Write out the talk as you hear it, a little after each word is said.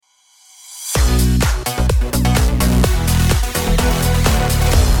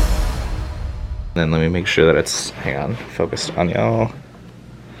then let me make sure that it's, hang on, focused on y'all.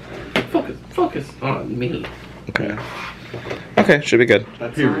 Focus on me. Okay. Okay, should be good.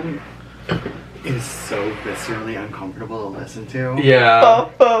 That song is so viscerally uncomfortable to listen to. Yeah.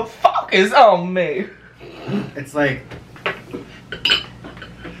 Focus on me. It's like,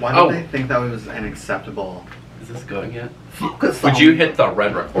 why did they think that was an acceptable? Is this going yet? Focus Would on you me. hit the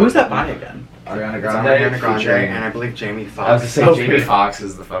red record? Who's that by again? Ariana It's Grande. Ariana Grande featuring- and I believe Jamie I was Foxx. gonna say Jamie Foxx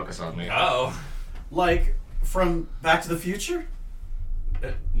is the focus on me. Oh. Like from Back to the Future?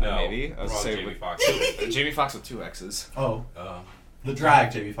 No. Maybe. I was Wrong saying Jamie with- Foxx. Jamie Foxx with 2 X's. Oh, Oh. the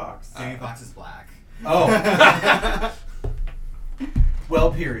drag Jamie Foxx. Jamie Foxx is black. Oh.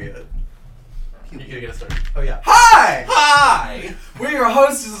 Well, period. You gotta get us started. Oh yeah. Hi! Hi! We're your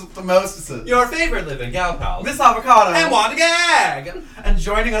hostesses with the mostesses. Your favorite living gal pals. Miss Avocado. And Wanda Gag! And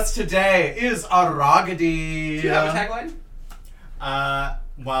joining us today is Aragidi. Do you have a tagline?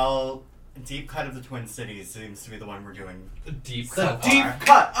 Well, Deep Cut of the Twin Cities seems to be the one we're doing. Deep The cut. deep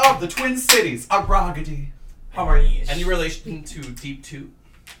cut of the Twin Cities. Aragidi. How are you? Any relation to Deep 2?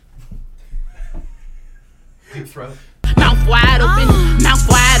 Deep throat. Mouth wide open, mouth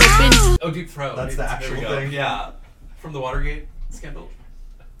wide open. Oh, Deep Throat. That's the There actual we go. thing? Yeah. From the Watergate scandal.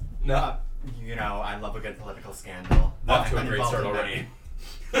 No. You know, I love a good political scandal. Off to a I've been great involved start in already.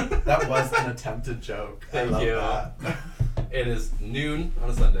 That was an attempted joke. Thank I love you. that. It is noon on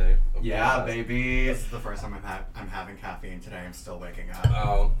a Sunday. Yeah, Okay. baby. This is the first time I'm having caffeine today. I'm still waking up.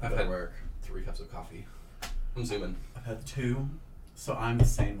 Oh, I've Good had work. 3 cups of coffee. I'm zooming. I've had 2, so I'm the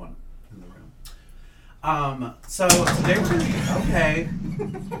sane one in the room. So today we're gonna be okay.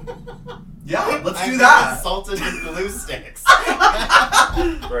 Yeah, let's do that. Salted with glue sticks.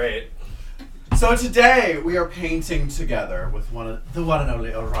 Great. So today we are painting together with the one and only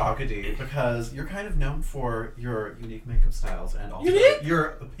Aragidi because you're kind of known for your unique makeup styles and also Unique?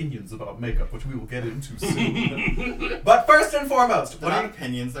 your opinions about makeup, which we will get into soon. But first and foremost, They're what not are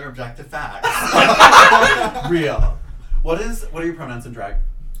opinions, they're objective facts. real? What are your pronouns in drag?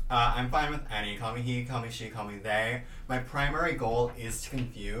 I'm fine with any. Call me he, call me she, call me they. My primary goal is to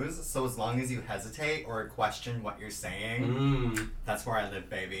confuse, so as long as you hesitate or question what you're saying, that's where I live,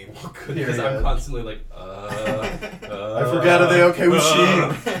 baby. Because I'm Period. constantly like, I forgot, are they okay with she?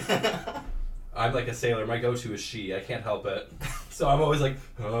 I'm like a sailor. My go-to is she. I can't help it. So I'm always like,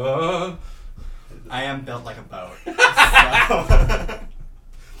 I am built like a boat. So.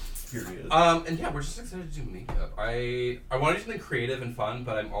 Period. And yeah, we're just excited to do makeup. I want to do something creative and fun,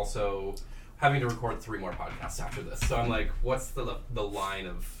 but I'm also having to record 3 more podcasts after this. So I'm like, what's the line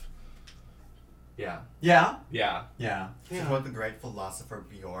of? Yeah. Yeah? Yeah. Yeah. To quote the great philosopher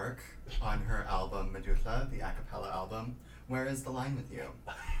Bjork on her album Medusa, the a cappella album, where is the line with you?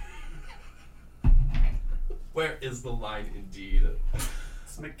 Where is the line indeed?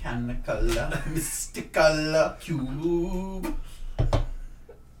 It's mechanical, mystical cube.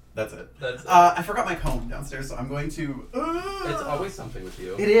 That's it. That's I forgot my comb downstairs, so I'm going to. it's always something with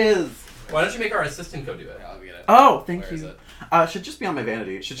you. It is. Why don't you make our assistant go do it? I'll get it. Oh, thank Where is you. it? It should just be on my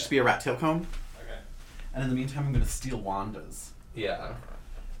vanity. It should just be a rat tail comb. Okay. And in the meantime, I'm going to steal Wanda's. Yeah.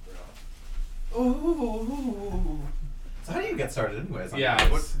 Ooh. So how do you get started, anyways? on Yeah.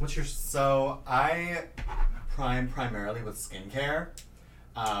 this? What's your? So I prime primarily with skincare,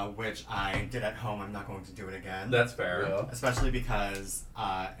 which I did at home. I'm not going to do it again. That's fair. Yeah. Especially because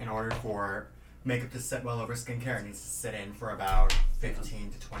in order for makeup to sit well over skincare, it needs to sit in for about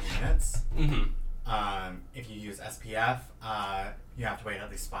 15 to 20 minutes. Mm-hmm. If you use SPF, you have to wait at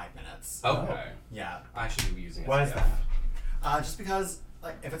least 5 minutes. Okay. Yeah. I should be using. Why is SPF. that? Just because,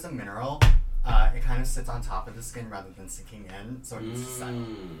 like, if it's a mineral, it kind of sits on top of the skin rather than sinking in, so it needs to settle.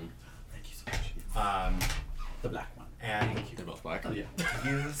 Thank you so much. The black one. And They're both black. Oh, yeah.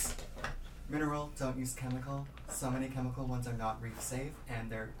 use mineral, don't use chemical. So many chemical ones are not reef safe, and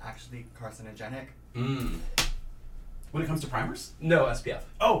they're actually carcinogenic. When it comes to primers? No SPF.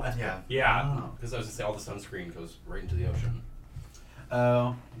 Oh, Yeah. Yeah. Oh. Because I was gonna say all the sunscreen goes right into the ocean.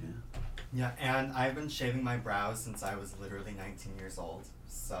 Oh. Yeah, and I've been shaving my brows since I was literally 19 years old,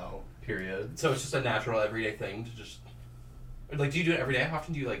 so... Period. So it's just a natural everyday thing to just. Like, do you do it every day? How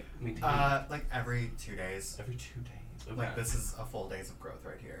often do you like maintain? like every 2 days. Every 2 days. Okay. Like, this is a full days of growth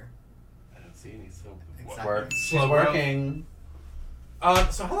right here. I don't see any. So Exactly. Work. Slow She's growth. working.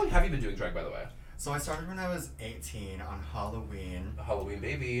 So how long have you been doing drag, by the way? So I started when I was 18 on Halloween. A Halloween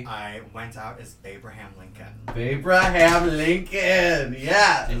baby. I went out as Abraham Lincoln. Abraham Lincoln.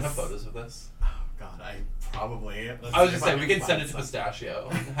 Yes. Do you have photos of this? Oh god, I probably... I was just saying, we can send it to Pistachio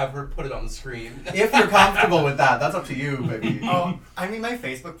and have her put it on the screen. If you're comfortable with that, that's up to you, baby. Oh, I mean, my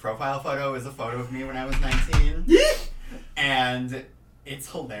Facebook profile photo is a photo of me when I was 19. And It's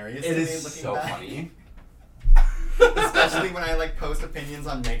hilarious It to me is looking so back. funny. Especially when I like post opinions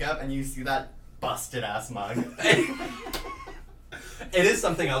on makeup and you see that busted ass mug. It is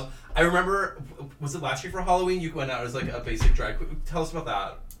something else. I remember, was it last year for Halloween? You went out as like a basic drag queen. Tell us about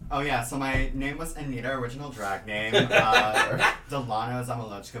that. Oh yeah, so my name was Anita, original drag name. Delana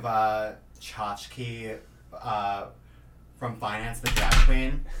Zamolochkova Chachki from Finance the Drag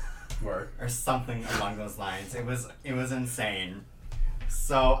Queen. Word. Or something along those lines. It was insane.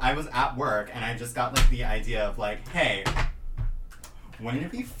 So I was at work and I just got like the idea of like, hey, wouldn't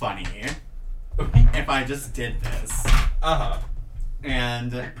it be funny if I just did this? Uh-huh.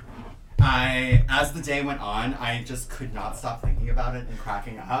 And as the day went on, I just could not stop thinking about it and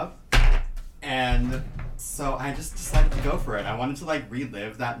cracking up. And so I just decided to go for it. I wanted to like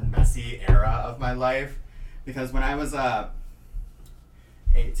relive that messy era of my life because when I was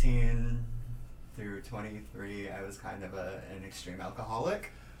 18 through 23, I was kind of an extreme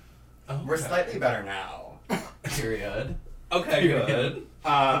alcoholic. Okay. We're slightly better now. Period. Okay, good.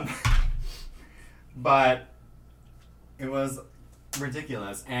 But it was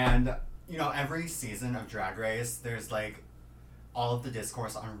ridiculous. And, you know, every season of Drag Race, there's like all of the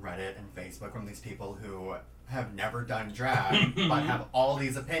discourse on Reddit and Facebook from these people who have never done drag but have all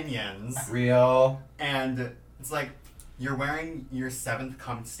these opinions. Real. And it's like, you're wearing your 7th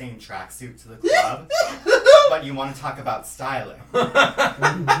cum-stained tracksuit to the club, but you want to talk about styling.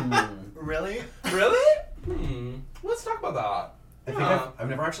 Really? Really? Let's talk about that. I think I've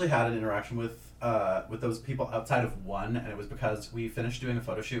never actually had an interaction with those people outside of one, and it was because we finished doing a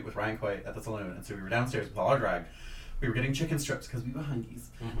photo shoot with Ryan Coit at the saloon, and so we were downstairs with all our drag. We were getting chicken strips because we were hungies.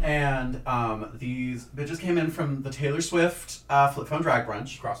 And these bitches came in from the Taylor Swift Flip Phone Drag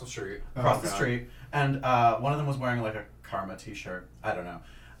Brunch. Across the street. Across the street. And one of them was wearing like a Karma t-shirt. I don't know.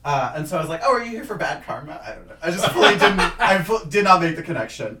 And so I was like, oh, are you here for Bad Karma? I don't know. I just fully did not make the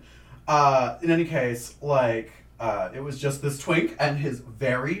connection. In any case, like, it was just this twink and his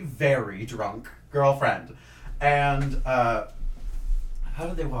very, very drunk girlfriend. And how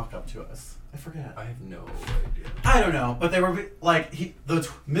did they walk up to us? I forget. I have no idea. I don't know, but they were like,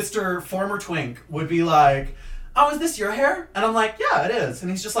 Mr. Former Twink would be like, oh, is this your hair? And I'm like, yeah, it is.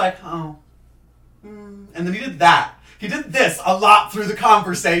 And he's just like, oh. And then he did that. He did this a lot through the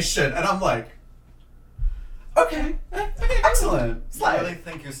conversation. And I'm like, okay, excellent. I really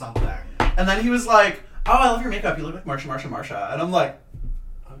think you're something. And then he was like, oh, I love your makeup. You look like Marsha. And I'm like,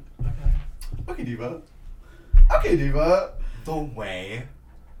 okay, Diva. Okay, Diva. The way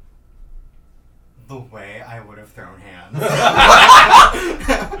I would have thrown hands.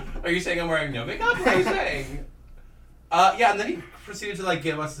 Are you saying I'm wearing no makeup? What are you saying? Yeah, and then he proceeded to like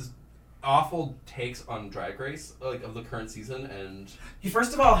give us his awful takes on Drag Race, like of the current season, and He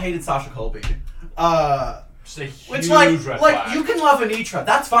first of all hated Sasha Colby. just a huge Which, like, red flag. you can love Anitra.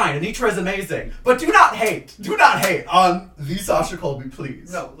 That's fine. Anitra is amazing. But do not hate on the Sasha Colby,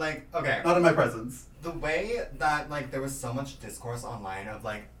 please. No, like, okay. Not in my presence. The way that, like, there was so much discourse online of,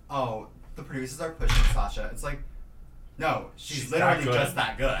 like, oh, the producers are pushing Sasha. It's like, no, she's literally that good. just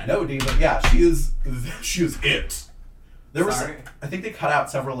that good. No, Diva. Yeah, she is it. There Sorry? was, I think they cut out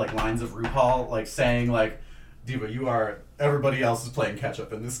several, like, lines of RuPaul, like, saying, like, Diva, you are, everybody else is playing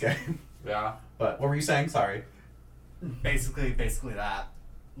catch-up in this game. Yeah. But what were you saying? Sorry. Basically that.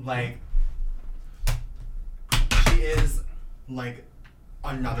 Like, she is, like,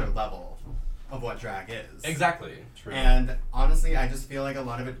 another level of what drag is. Exactly. True. And honestly, I just feel like a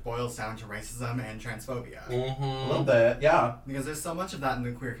lot of it boils down to racism and transphobia. Mm-hmm. A little bit, yeah. Because there's so much of that in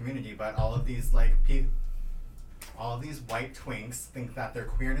the queer community, but all of these, like, all of these white twinks think that their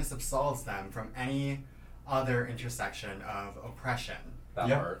queerness absolves them from any other intersection of oppression. That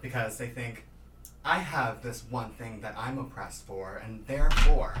Yeah. part. Because they think, I have this one thing that I'm oppressed for, and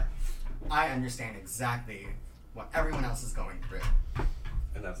therefore, I understand exactly what everyone else is going through.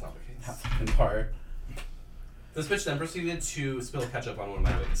 And that's not the case. In part. This bitch then proceeded to spill ketchup on one of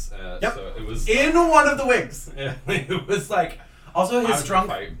my wigs. Yep. So it was. In one of the wigs. It was like. Also, I his was drunk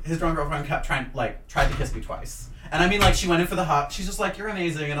gonna fight. girlfriend kept tried to kiss me twice. And I mean, like, she went in for the hug. She's just like, you're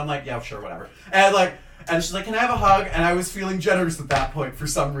amazing. And I'm like, yeah, sure, whatever. And she's like, can I have a hug? And I was feeling generous at that point for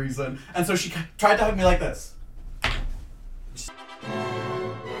some reason. And so she tried to hug me like this.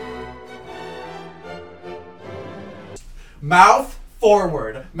 Mouth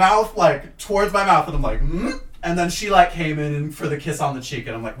forward. Mouth, like, towards my mouth. And I'm like, And then she, like, came in for the kiss on the cheek.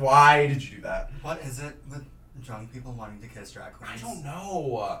 And I'm like, why did you do that? What is it with drunk people wanting to kiss drag queens? I don't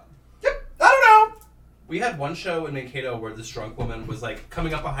know. Yep, I don't know. We had one show in Mankato where this drunk woman was like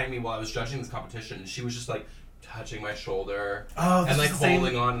coming up behind me while I was judging this competition, and she was just like touching my shoulder Oh, and like the same-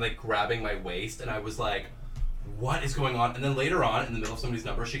 holding on and like grabbing my waist, and I was like, what is going on? And then later on, in the middle of somebody's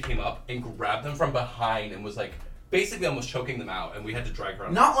number, she came up and grabbed them from behind and was like, basically almost choking them out, and we had to drag her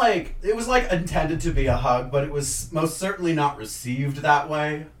out. Not like, it was like intended to be a hug, but it was most certainly not received that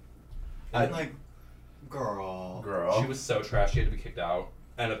way. I'm like, girl. She was so trash, she had to be kicked out.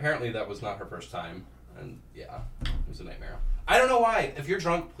 And apparently that was not her first time. And yeah, it was a nightmare. I don't know why. If you're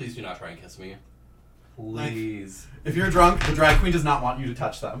drunk, please do not try and kiss me. Please. If you're drunk, the drag queen does not want you to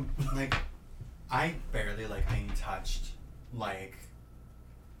touch them. Like, I barely like being touched, like,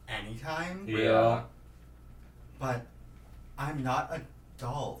 anytime. Yeah. But I'm not a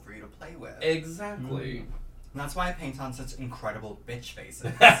doll for you to play with. Exactly. And that's why I paint on such incredible bitch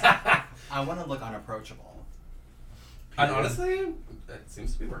faces. I want to look unapproachable. And honestly, it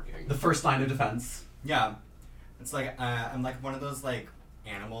seems to be working. The first line of defense. Yeah. It's like, I'm like one of those, like,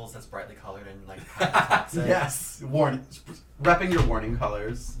 animals that's brightly colored and, like, toxic. Yes. Repping your warning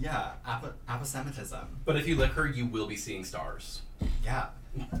colors. Yeah. Aposematism. But if you lick her, you will be seeing stars. Yeah.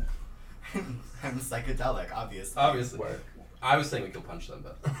 I'm psychedelic, obviously. Obviously. Work. I was saying we could punch them,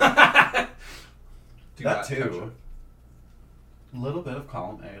 but... Do That not touch too. her. A little bit of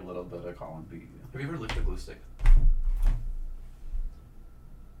column A, a little bit of column B. Have you ever licked a glue stick?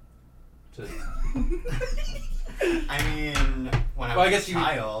 I mean, when I was a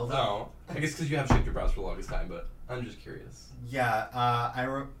child. Oh. I guess because you have shaped your brows for the longest time, but I'm just curious. Yeah,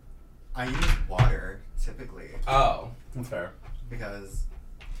 I use water, typically. Oh. That's fair. Because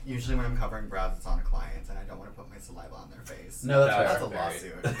usually when I'm covering brows, it's on a client, and I don't want to put my saliva on their face. No, that's That's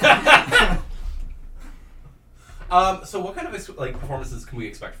fair. a lawsuit. So what kind of like performances can we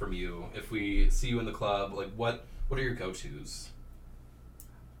expect from you if we see you in the club? Like what are your go-tos?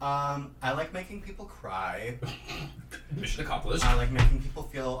 I like making people cry. Mission accomplished. I like making people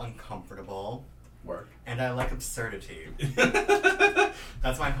feel uncomfortable. Work. And I like absurdity.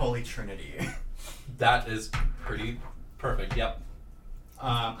 That's my holy trinity. That is pretty perfect. Yep.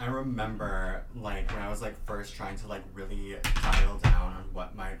 I remember, like, when I was, like, first trying to, like, really dial down on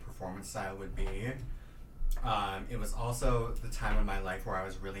what my performance style would be, it was also the time in my life where I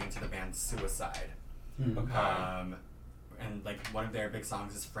was really into the band Suicide. Okay. And, like, one of their big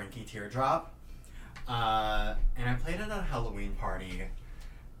songs is Frankie Teardrop. And I played it at a Halloween party,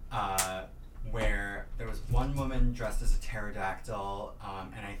 where there was one woman dressed as a pterodactyl,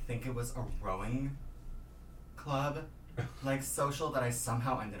 and I think it was a rowing club, like, social that I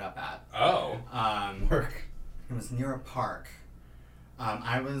somehow ended up at. Oh. Work. It was near a park.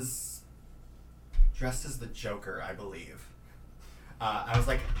 I was dressed as the Joker, I believe. I was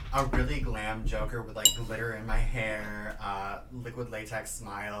like a really glam Joker with like glitter in my hair, liquid latex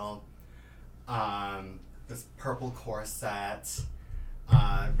smile, this purple corset,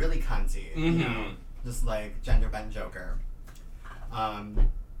 really cunty, you know, just like gender bent Joker.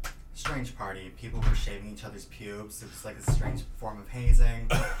 Strange party. People were shaving each other's pubes. It was like a strange form of hazing.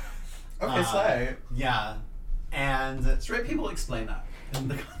 Okay, slay. Yeah, and Straight people explain that. In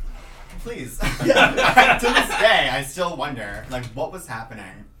the please. To this day, I still wonder, like, what was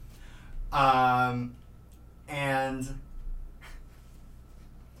happening. And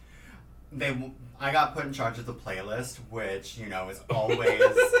I got put in charge of the playlist, which, you know, is always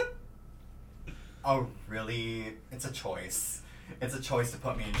it's a choice. It's a choice to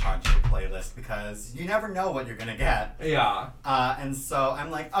put me in charge of the playlist because you never know what you're gonna get. Yeah. And so I'm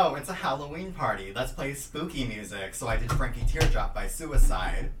like, oh, it's a Halloween party. Let's play spooky music. So I did Frankie Teardrop by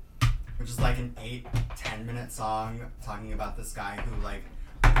Suicide, which is like an 8-10 minute song talking about this guy who like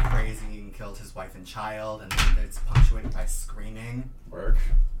went crazy and killed his wife and child, and then it's punctuated by screaming. Work.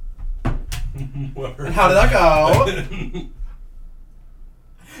 And how did that go?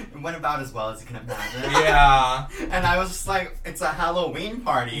 It went about as well as you can imagine. Yeah. And I was just like, it's a Halloween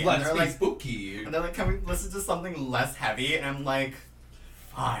party. Let's and they're be like, spooky. and they're like, can we listen to something less heavy? And I'm like,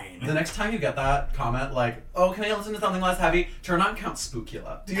 fine. The next time you get that comment, like, oh, can I listen to something less heavy? Turn on Count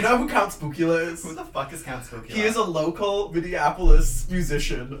Spookula. Do you know who Count Spookula is? Who the fuck is Count Spookula? He is a local Minneapolis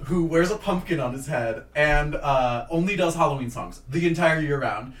musician who wears a pumpkin on his head and only does Halloween songs the entire year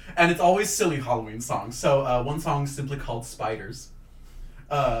round. And it's always silly Halloween songs. So one song is simply called Spiders.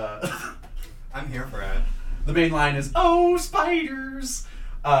 I'm here for it. The main line is, oh, spiders!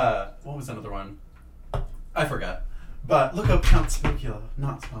 What was another one? I forget. But look up Count Spookula,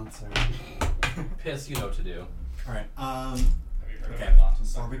 not sponsored. Piss, you know what to do. Alright, okay,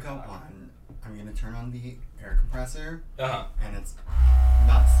 before we go on, I'm gonna turn on the air compressor, Uh-huh. and it's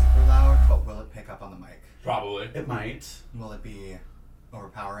not super loud, but will it pick up on the mic? Probably. It might. Will it be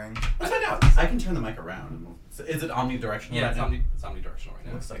overpowering? Let's find out. I can turn the mic around. And so is it omnidirectional? Yeah, right now? it's omnidirectional right It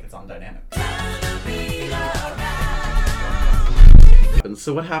now. looks like it's on dynamic.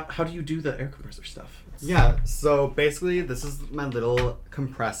 So how do you do the air compressor stuff? Yeah, so basically this is my little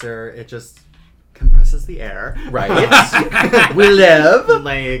compressor. It just compresses the air. Right. We live.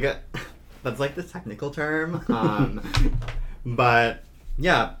 Like, that's like the technical term. But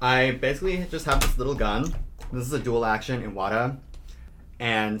yeah, I basically just have this little gun. This is a dual action Iwata.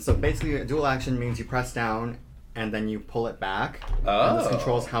 And so basically a dual action means you press down and then you pull it back. And this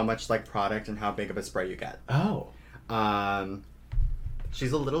controls how much like product and how big of a spray you get. Oh.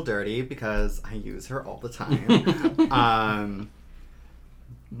 She's a little dirty because I use her all the time.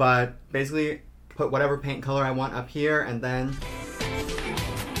 But basically put whatever paint color I want up here and then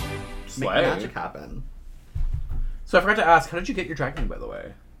make magic happen. So I forgot to ask, how did you get your drag name, by the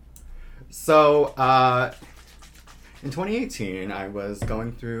way? So, in 2018, I was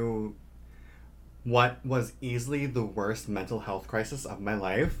going through what was easily the worst mental health crisis of my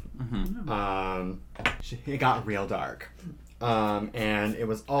life. Mm-hmm. It got real dark. And it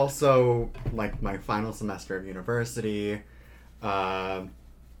was also like my final semester of university. And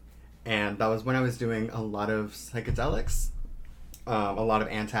that was when I was doing a lot of psychedelics, a lot of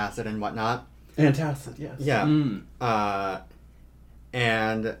antacid and whatnot. Antacid, yes. Yeah.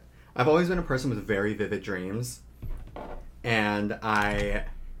 And I've always been a person with very vivid dreams. And I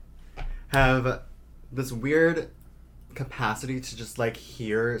have this weird capacity to just like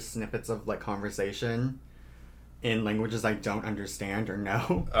hear snippets of like conversation in languages I don't understand or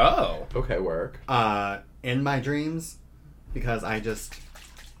know. Oh. Okay, work. In my dreams, because I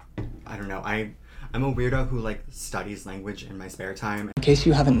don't know, I'm a weirdo who like studies language in my spare time. In case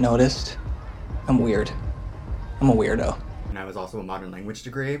you haven't noticed, I'm weird. I'm a weirdo. And I was also a modern language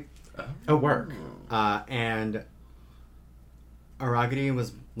degree. Oh, work. And Aragidi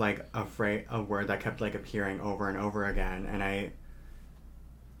was like a word that kept like appearing over and over again, and I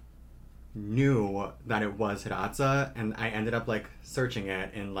knew that it was Hidatsa, and I ended up like searching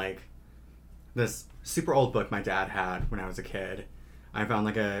it in like this super old book my dad had when I was a kid. I found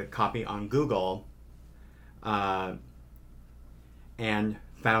like a copy on Google, and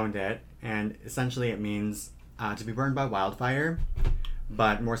found it, and essentially it means to be burned by wildfire,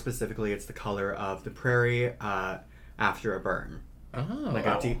 but more specifically it's the color of the prairie after a burn. Oh. Like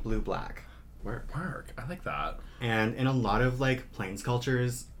a deep blue-black. Work. I like that. And in a lot of like plains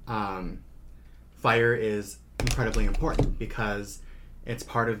cultures, fire is incredibly important because it's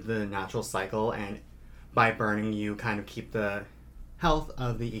part of the natural cycle, and by burning you kind of keep the health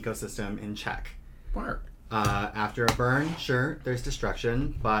of the ecosystem in check. Work. After a burn, sure, there's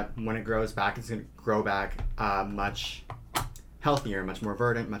destruction, but when it grows back, it's going to grow back much healthier, much more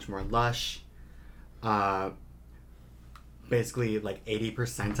verdant, much more lush. Basically, like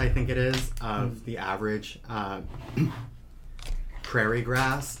 80%, I think it is, of the average prairie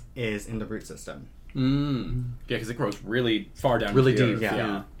grass is in the root system. Yeah, because it grows really far down. Really to the deep, earth.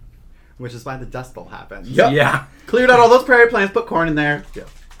 Yeah. Which is why the Dust Bowl happens. Yep. Yeah. Cleared out all those prairie plants, put corn in there. Yeah.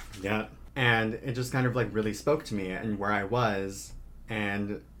 Yeah. And it just kind of like really spoke to me and where I was,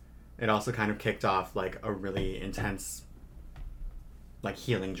 and it also kind of kicked off like a really intense like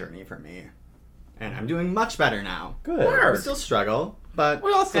healing journey for me. And I'm doing much better now. Good. We still struggle, but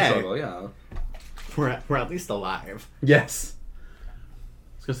We all still hey, struggle, yeah. we're at least alive. Yes. I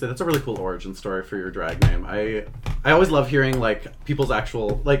was gonna say that's a really cool origin story for your drag name. I always love hearing like people's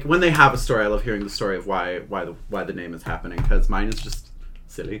actual like when they have a story. I love hearing the story of why the name is happening, because mine is just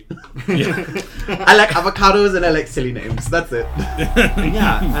silly. I like avocados and I like silly names. That's it.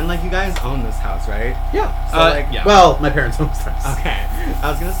 Yeah, and like you guys own this house, right? Yeah. So like, yeah. Well, my parents own this house. okay.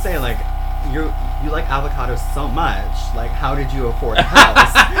 I was gonna say like you like avocados so much. Like, how did you afford a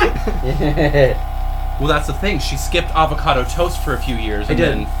house? Well, that's the thing. She skipped avocado toast for a few years, and did.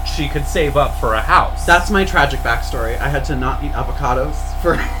 then she could save up for a house. That's my tragic backstory. I had to not eat avocados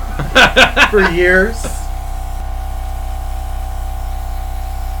for for years.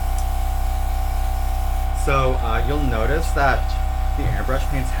 So you'll notice that the airbrush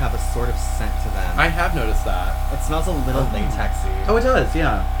paints have a sort of scent to them. I have noticed that. It smells a little latexy. Oh, it does.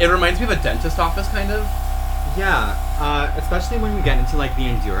 Yeah. It reminds me of a dentist office, kind of. Yeah, especially when we get into like the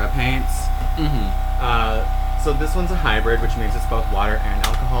Endura paints. Mm-hmm. So this one's a hybrid, which means it's both water and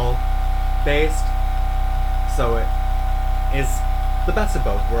alcohol based. So it is the best of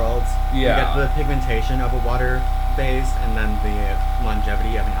both worlds. You Yeah. get the pigmentation of a water based and then the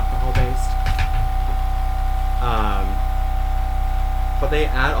longevity of an alcohol based. But they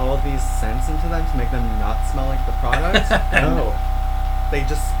add all of these scents into them to make them not smell like the product. Oh. They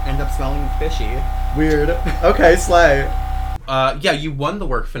just end up smelling fishy. Weird. Okay, slay. Yeah, you won the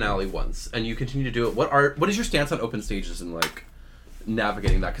work finale once, and you continue to do it. What is your stance on open stages and like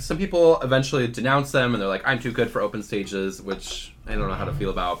navigating that? Because some people eventually denounce them and they're like, I'm too good for open stages, which I don't know how to feel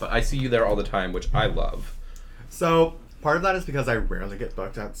about, but I see you there all the time, which I love. So part of that is because I rarely get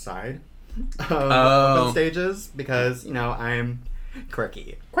booked outside of open stages because, you know, I'm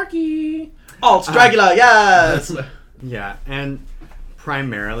quirky. Alt Dragula, yes! Yeah, and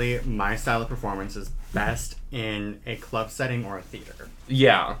primarily my style of performance is best in a club setting or a theater.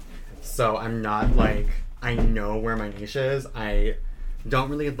 Yeah. So I'm not like, I know where my niche is. I don't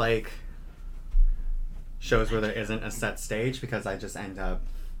really like shows where there isn't a set stage because I just end up...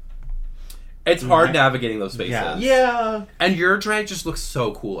 It's hard navigating those spaces. Yeah. And your drag just looks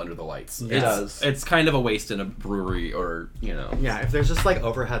so cool under the lights. It does. It's kind of a waste in a brewery or, you know. Yeah, if there's just like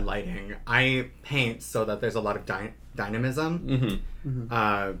overhead lighting, I paint so that there's a lot of dynamism.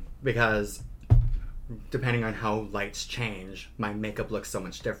 Because depending on how lights change, my makeup looks so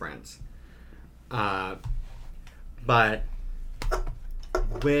much different. But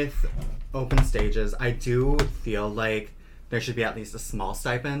with open stages, I do feel like there should be at least a small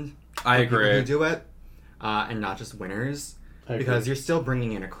stipend. I for people agree. who do it, and not just winners, because you're still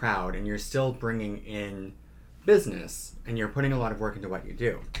bringing in a crowd and you're still bringing in business, and you're putting a lot of work into what you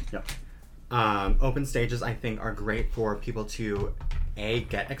do. Yep. Open stages, I think, are great for people to A,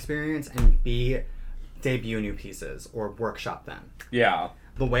 get experience, and B, debut new pieces or workshop them. Yeah.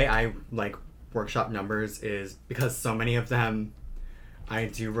 The way I like workshop numbers is because so many of them I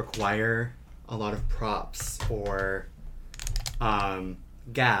do require a lot of props or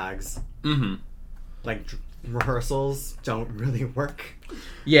gags. Like rehearsals don't really work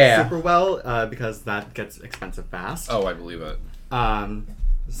super well because that gets expensive fast. Oh, I believe it.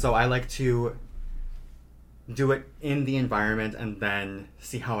 So I like to do it in the environment and then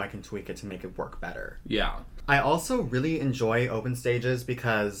see how I can tweak it to make it work better. Yeah. I also really enjoy open stages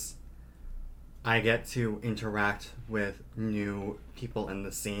because I get to interact with new people in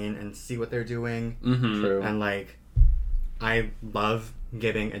the scene and see what they're doing. True. And like, I love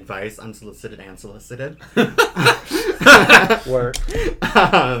giving advice, unsolicited and solicited. Work.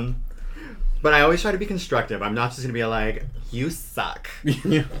 But I always try to be constructive. I'm not just gonna be like, you suck.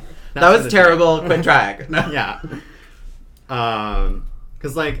 That was terrible. Quit drag. Yeah.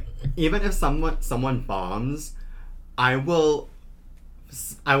 Because like, even if someone bombs, I will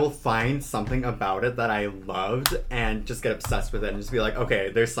find something about it that I loved and just get obsessed with it and just be like,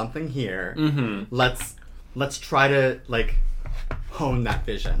 okay, there's something here. Let's try to like hone that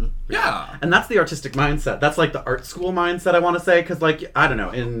vision. Yeah. And that's the artistic mindset. That's like the art school mindset, I want to say, because like, I don't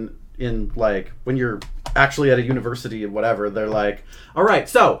know, in like when you're actually at a university and whatever, they're like, all right,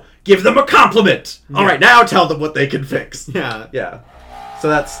 so give them a compliment. All right, now tell them what they can fix. Yeah.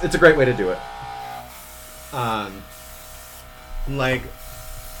 So it's a great way to do it. Like,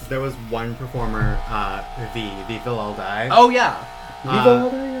 there was one performer, Viva All Die. Oh, yeah.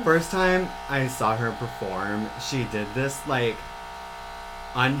 First time I saw her perform, she did this, like,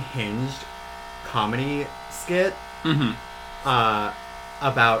 unhinged comedy skit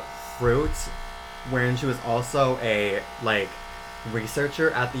about fruit, wherein she was also a, like,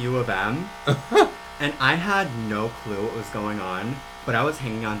 researcher at the U of M. And I had no clue what was going on, but I was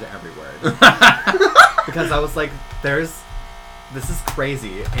hanging on to every word. Because I was like, this is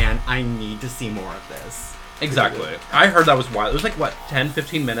crazy, and I need to see more of this. Exactly. I heard that was wild. It was like, what, 10,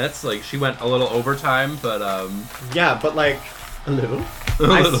 15 minutes? Like, she went a little overtime, but, Yeah, but, like... A little.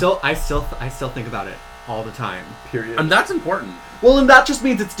 I still think about it all the time. Period. And that's important. Well, and that just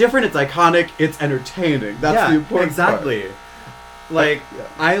means it's different, it's iconic, it's entertaining. That's the important exactly. part. Like,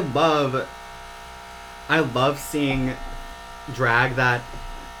 I love seeing drag that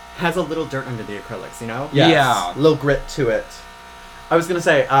has a little dirt under the acrylics, you know? Yes. Yeah. A little grit to it. I was gonna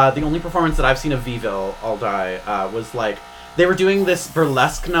say, the only performance that I've seen of Viva All Die was like, they were doing this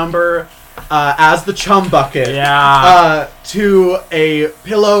burlesque number as the chum bucket to a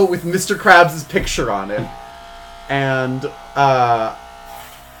pillow with Mr. Krabs' picture on it. And,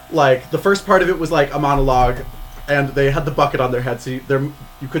 like, the first part of it was like a monologue, and they had the bucket on their head, so you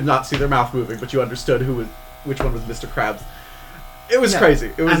could not see their mouth moving, but you understood which one was Mr. Krabs. It was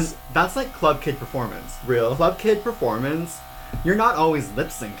crazy. It was... And that's like Club Kid performance. Real. Club Kid performance, you're not always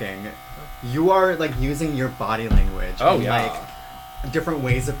lip-syncing. You are, like, using your body language. Oh, and, like, different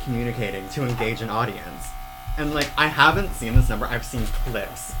ways of communicating to engage an audience. And, like, I haven't seen this number. I've seen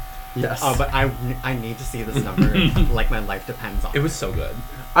clips. Yes. But I need to see this number. Like, my life depends on it. It was so good.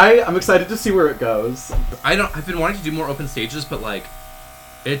 I'm excited to see where it goes. I've been wanting to do more open stages, but, like,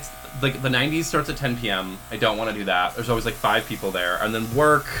 it's, like, the 90s starts at 10 p.m. I don't want to do that. There's always, like, 5 people there. And then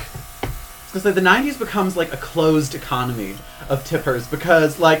work. Because like the 90s becomes like a closed economy of tippers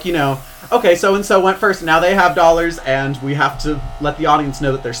because like, you know, okay, so-and-so went first, now they have dollars and we have to let the audience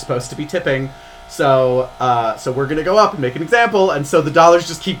know that they're supposed to be tipping. So we're gonna go up and make an example, and so the dollars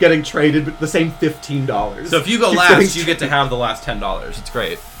just keep getting traded, the same $15. So if you go Keeps last, getting you get to have the last $10. It's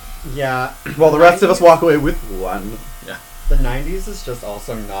great. Yeah. While the rest of us walk away with one. Yeah. The 90s is just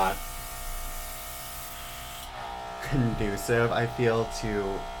also not conducive, I feel,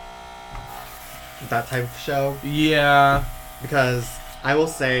 to that type of show. Yeah. Because I will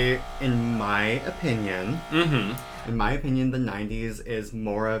say, in my opinion, Mm-hmm. the 90s is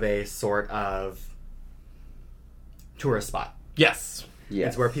more of a sort of tourist spot. Yes. Yes.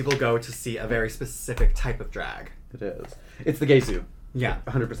 It's where people go to see a very specific type of drag. It is. It's the gay zoo. Yeah.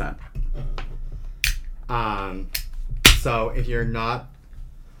 100%. So if you're not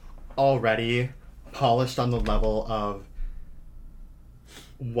already polished on the level of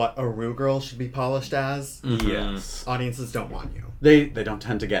what a Rue girl should be polished as, Yes. audiences don't want you. They don't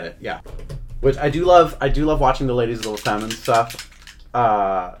tend to get it, yeah. Which I do love watching the Ladies of the Femme and stuff.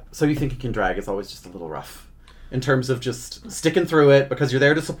 So You Think You Can Drag is always just a little rough. In terms of just sticking through it, because you're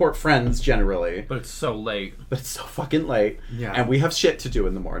there to support friends, generally. But it's so late. But it's so fucking late. Yeah. And we have shit to do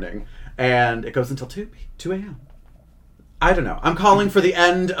in the morning. And it goes until 2 a.m. I don't know. I'm calling for the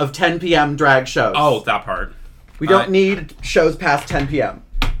end of 10 p.m. drag shows. Oh, that part. We don't need shows past 10 p.m.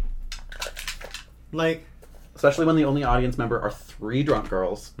 Like, Especially when the only audience member are 3 drunk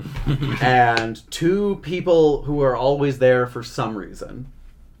girls. And 2 people who are always there for some reason.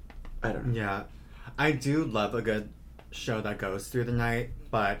 I don't know. yeah. I do love a good show that goes through the night,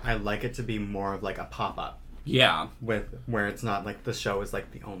 but I like it to be more of like a pop-up. Yeah. Where it's not like the show is like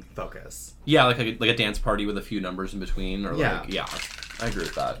the only focus. Yeah, like a dance party with a few numbers in between. Or Yeah. like, yeah. I agree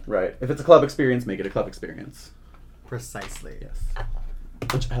with that. Right. If it's a club experience, make it a club experience. Precisely. Yes.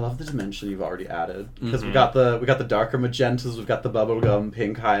 Which I love the dimension you've already added. Because we got the darker magentas, we've got the bubblegum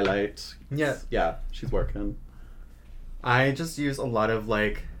pink highlight. Yeah. Yeah, she's working. I just use a lot of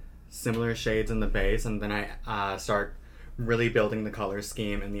like similar shades in the base, and then I start really building the color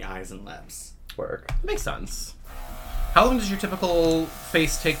scheme in the eyes and lips. Work. Makes sense. How long does your typical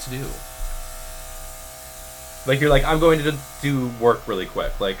face take to do? Like, you're like, I'm going to do work really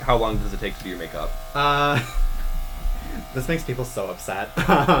quick. Like, how long does it take to do your makeup? This makes people so upset.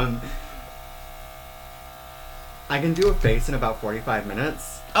 I can do a face in about 45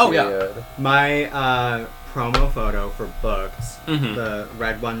 minutes. Oh, yeah. Period. My promo photo for Booked, Mhm. the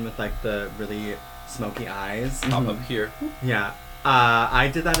red one with like the really smoky eyes. Pop up here. Yeah. I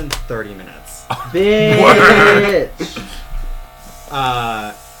did that in 30 minutes. Bitch!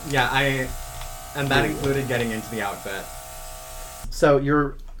 Yeah, and that included getting into the outfit. So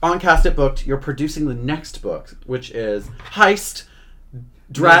you're on Cast It Booked, you're producing the next book, which is Heist,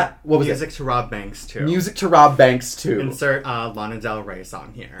 what was Music it? to Rob Banks 2. Music to Rob Banks 2. Insert Lana Del Rey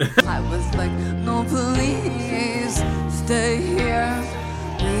song here. I was like, no, please stay here.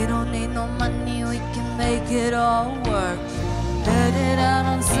 We don't need no money, we can make it all work. Let it out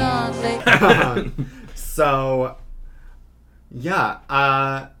on Sunday. So, yeah,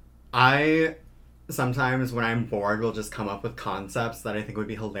 I sometimes when I'm bored will just come up with concepts that I think would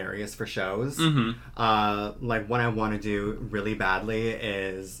be hilarious for shows. Like what I want to do really badly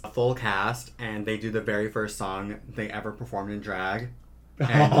is a full cast and they do the very first song they ever performed in drag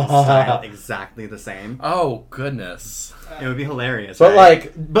and style exactly the same. Oh, goodness. It would be hilarious. But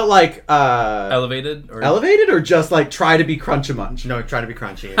right? like Elevated? Or... elevated or just like try to be Crunch-a-Munch? No, try to be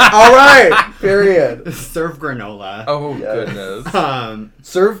crunchy. Alright! Period. Serve granola. Oh, Yes. goodness.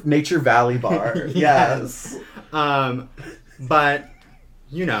 Serve Nature Valley Bar. Yes. But,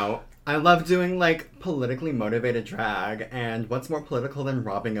 you know, I love doing, like, politically motivated drag, and what's more political than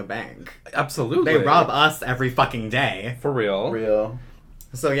robbing a bank? Absolutely. They rob us every fucking day. For real. Real.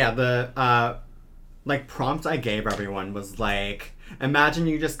 So, yeah, the, prompt I gave everyone was, like, imagine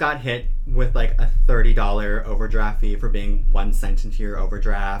you just got hit with, like, a $30 overdraft fee for being 1 cent into your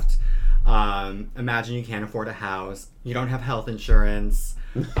overdraft. Imagine you can't afford a house. You don't have health insurance.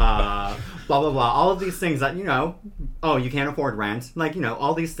 Blah, blah, blah. All of these things that, you know, you can't afford rent. Like, you know,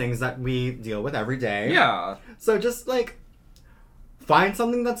 all these things that we deal with every day. Yeah. So just, like, find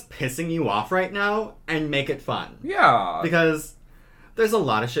something that's pissing you off right now and make it fun. Yeah. Because there's a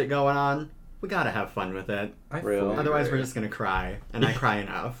lot of shit going on. We gotta have fun with it. Real. Otherwise, we're just gonna cry. And I cry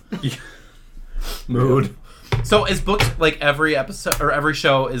enough. Mood. So is booked like every episode or every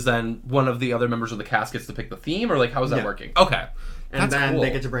show is then one of the other members of the cast gets to pick the theme, or like how is that Yeah. working? Okay. And That's then cool. they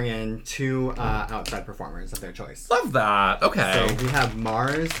get to bring in 2 outside performers of their choice. Love that. Okay. So we have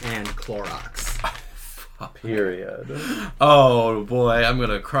Mars and Clorox. up. Period. Oh boy, I'm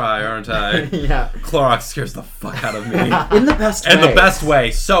gonna cry, aren't I? Yeah. Clorox scares the fuck out of me. In the best way. In the best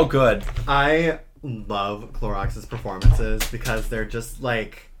way. So good. I love Clorox's performances because they're just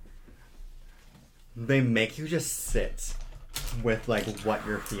like, they make you just sit with like what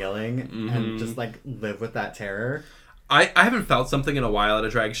you're feeling and just like live with that terror. I haven't felt something in a while at a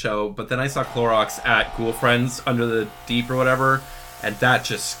drag show, but then I saw Clorox at Ghoul Friends Under the Deep or whatever, and that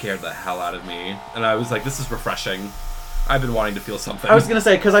just scared the hell out of me. And I was like, this is refreshing. I've been wanting to feel something. I was gonna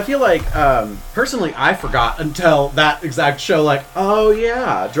say, because I feel like, personally, I forgot until that exact show, like, oh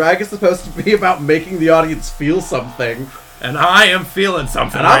yeah, drag is supposed to be about making the audience feel something. And I am feeling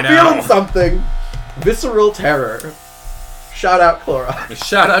something And right I'm now. feeling something. Visceral terror. Shout out Clorox.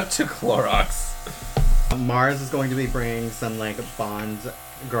 Shout out to Clorox. Mars is going to be bringing some like Bond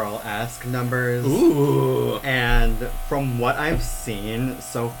girl-esque numbers. Ooh. And from what I've seen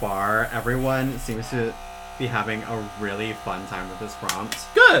so far, everyone seems to be having a really fun time with this prompt.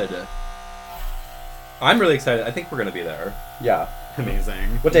 Good. I'm really excited. I think we're gonna be there. Yeah. Amazing.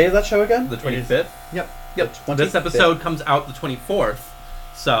 What day is that show again? The 25th? Yep. Yep. The This 25th. episode comes out the 24th,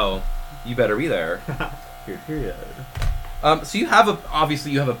 so you better be there. Period. So you have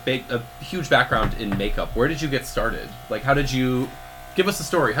a huge background in makeup. Where did you get started? Like, how did you give us the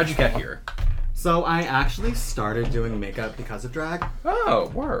story? How'd you get here? So I actually started doing makeup because of drag. Oh,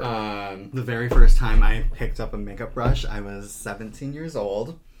 word. The very first time I picked up a makeup brush, I was 17 years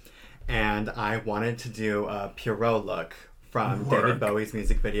old, and I wanted to do a Pierrot look from David Bowie's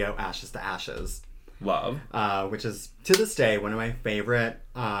music video Ashes to Ashes. Love. Which is, to this day, one of my favorite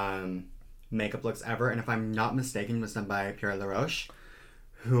makeup looks ever, and if I'm not mistaken, was done by Pierre LaRoche,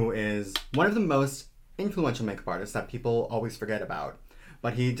 who is one of the most influential makeup artists that people always forget about.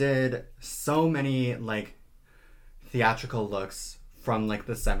 But he did so many, like, theatrical looks from, like,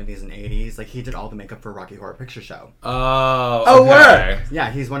 the 70s and 80s. Like, he did all the makeup for Rocky Horror Picture Show. Oh, okay.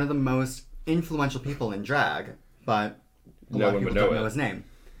 Yeah, he's one of the most influential people in drag, but a No lot of one people would know don't it. know his name.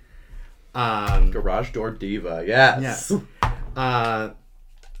 Garage Door Diva, yes. Yes.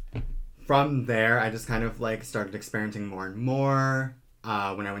 From there, I just kind of like started experimenting more and more.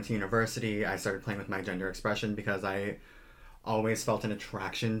 When I went to university, I started playing with my gender expression because I always felt an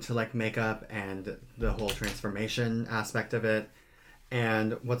attraction to like makeup and the whole transformation aspect of it.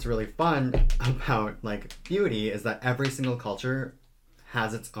 And what's really fun about like beauty is that every single culture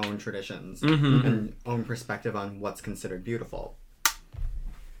has its own traditions and own perspective on what's considered beautiful.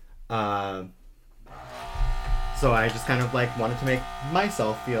 So I just kind of like wanted to make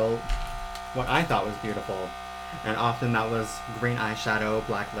myself feel what I thought was beautiful. And often that was green eyeshadow,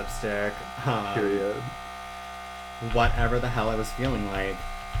 black lipstick, Period. whatever the hell I was feeling like.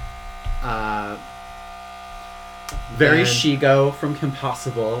 Very then- Shigo from Kim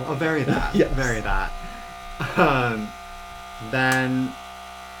Possible. Oh, very that. Yes. Very that. Then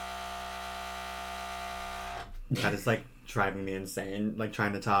that is like driving me insane, like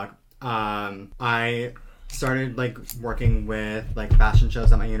trying to talk. I started like working with like fashion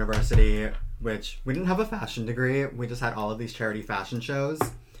shows at my university, which we didn't have a fashion degree. We just had all of these charity fashion shows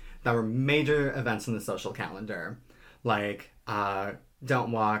that were major events in the social calendar. Like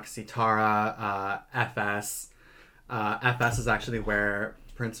Don't Walk, Sitara, FS. FS is actually where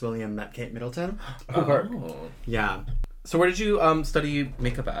Prince William met Kate Middleton. Oh. Yeah. So where did you study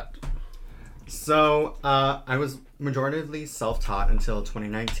makeup at? So, I was majoritively self-taught until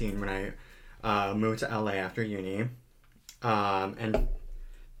 2019 when I moved to LA after uni. And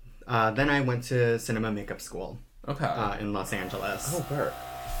then I went to cinema makeup school Okay. in Los Angeles. Oh, where?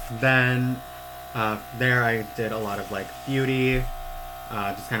 Then there I did a lot of like beauty,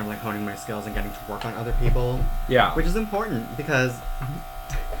 just kind of like honing my skills and getting to work on other people. Yeah. Which is important because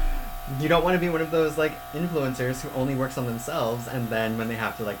you don't want to be one of those like influencers who only works on themselves and then when they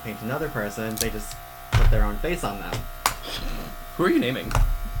have to like paint another person, they just put their own face on them. Who are you naming?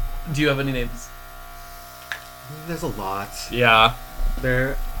 Do you have any names? There's a lot. Yeah.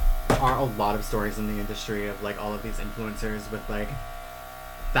 There are a lot of stories in the industry of like all of these influencers with like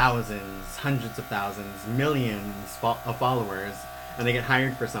thousands, hundreds of thousands, millions of followers, and they get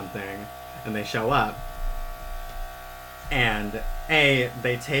hired for something and they show up and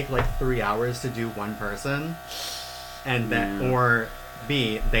they take like 3 hours to do one person, and then or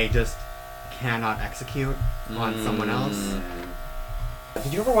B, they just cannot execute on someone else.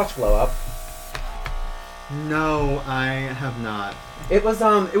 Did you ever watch Glow Up? No, I have not. It was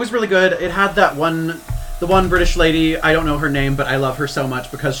really good. It had the one British lady, I don't know her name, but I love her so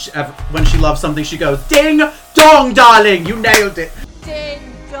much because when she loves something, she goes, "Ding dong, darling, you nailed it."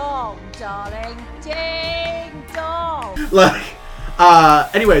 Ding dong, darling. Ding dong. Like,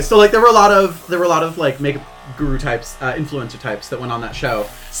 Anyway, so like there were a lot of like makeup guru types, influencer types that went on that show.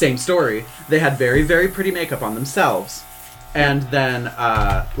 Same story. They had very, very pretty makeup on themselves, and then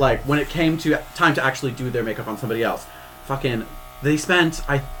like when it came to time to actually do their makeup on somebody else, they spent,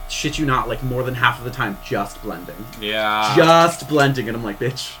 I shit you not, like more than half of the time just blending. Yeah. Just blending, and I'm like,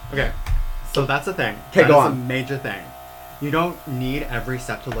 bitch. Okay, so that's the thing. Okay, go That's on. a major thing. You don't need every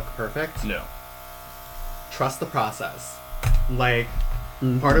step to look perfect. No. Trust the process. Like,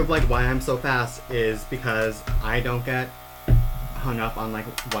 part of like why I'm so fast is because I don't get hung up on like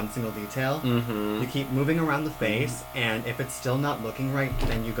one single detail. Mm-hmm. You keep moving around the face, and if it's still not looking right,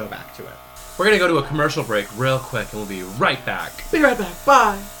 then you go back to it. We're gonna go to a commercial break real quick, and we'll be right back. Be right back.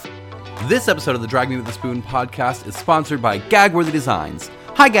 Bye. This episode of the Drag Me With a Spoon podcast is sponsored by Gagworthy Designs.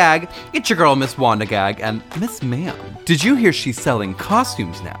 Hi Gag, it's your girl Miss Wanda Gag, and Miss Ma'am, did you hear she's selling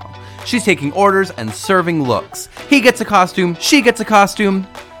costumes now? She's taking orders and serving looks. He gets a costume, she gets a costume,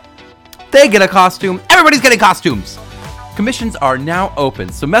 they get a costume, everybody's getting costumes! Commissions are now open,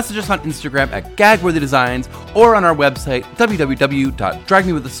 so message us on Instagram at Gagworthy Designs or on our website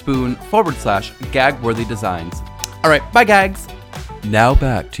www.dragmewithaspoon.com/Gagworthy Designs. Alright, bye Gags! Now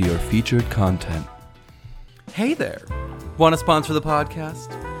back to your featured content. Hey there! Want to sponsor the podcast?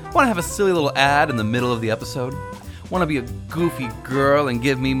 Want to have a silly little ad in the middle of the episode? Want to be a goofy girl and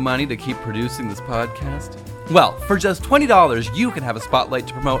give me money to keep producing this podcast? Well, for just $20, you can have a spotlight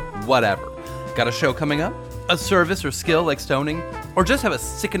to promote whatever. Got a show coming up? A service or skill like stoning? Or just have a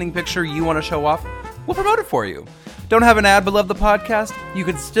sickening picture you want to show off? We'll promote it for you. Don't have an ad but love the podcast? You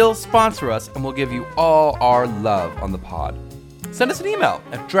can still sponsor us and we'll give you all our love on the pod. Send us an email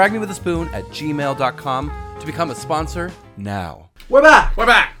at dragmewithaspoon@gmail.com to become a sponsor now. We're back. We're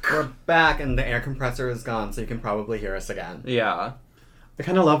back! We're back, and the air compressor is gone, so you can probably hear us again. Yeah. I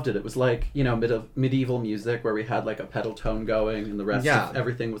kind of loved it. It was like, you know, medieval music where we had like a pedal tone going and the rest of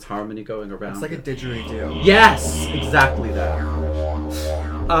everything was harmony going around. It's like a didgeridoo. Yes, exactly that.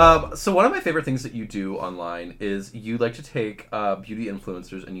 So one of my favorite things that you do online is you like to take beauty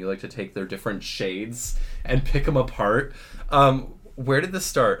influencers and you like to take their different shades and pick them apart. Where did this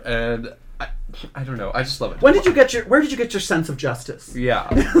start? And I don't know. I just love it. Where did you get your sense of justice? Yeah.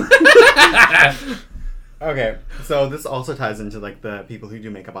 Okay, so this also ties into like the people who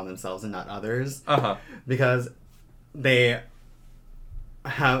do makeup on themselves and not others. Uh-huh. Because they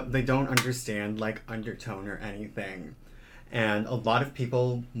don't understand like undertone or anything. And a lot of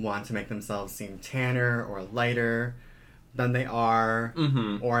people want to make themselves seem tanner or lighter than they are.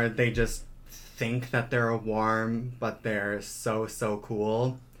 Mm-hmm. Or they just think that they're warm, but they're so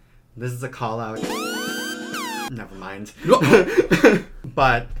cool. This is a call out. Never mind.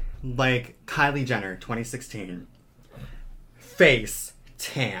 But like Kylie Jenner, 2016. Face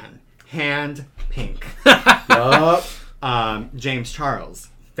tan, hand pink. Yup. James Charles,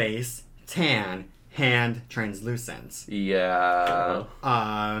 face tan, hand translucent. Yeah.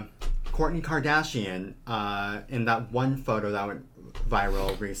 Kourtney Kardashian, in that one photo that went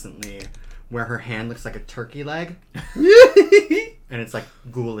viral recently, where her hand looks like a turkey leg. And it's like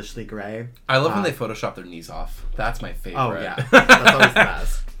ghoulishly gray. I love when they Photoshop their knees off. That's my favorite. Oh yeah, that's always the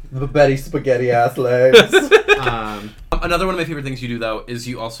best. The Betty Spaghetti ass legs. Another one of my favorite things you do, though, is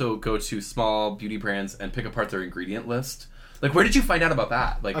you also go to small beauty brands and pick apart their ingredient list. Like, where did you find out about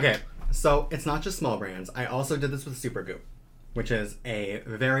that? Like, Okay, so it's not just small brands. I also did this with Supergoop, which is a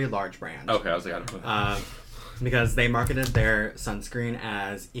very large brand. Okay, I was like, I don't know. Because they marketed their sunscreen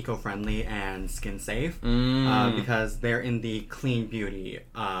as eco-friendly and skin-safe. Because they're in the clean beauty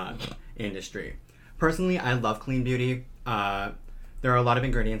industry. Personally, I love clean beauty. There are a lot of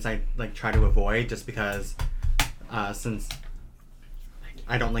ingredients I like try to avoid just because since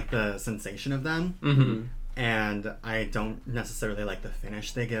I don't like the sensation of them. Mm-hmm. And I don't necessarily like the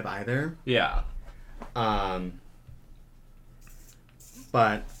finish they give either. Yeah.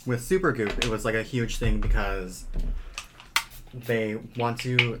 But with Supergoop, it was like a huge thing because they want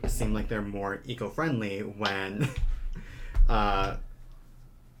to seem like they're more eco-friendly when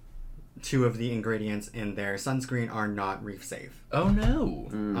two of the ingredients in their sunscreen are not reef safe. Oh no.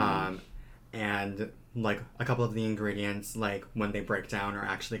 And like a couple of the ingredients, like when they break down, are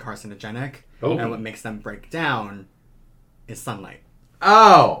actually carcinogenic. Oh. And what makes them break down is sunlight.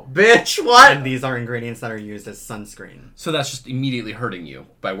 Oh, bitch, what? And these are ingredients that are used as sunscreen. So that's just immediately hurting you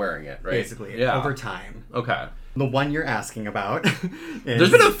by wearing it, right? Basically, Yeah. over time. Okay. The one you're asking about is...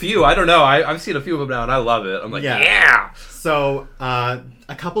 There's been a few. I don't know. I've seen a few of them now, and I love it. I'm like, yeah! So, a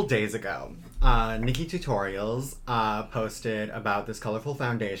couple days ago, Nikki Tutorials posted about this colorful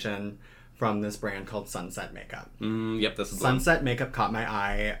foundation from this brand called Sunset Makeup. Yep, this is the one. Sunset Makeup caught my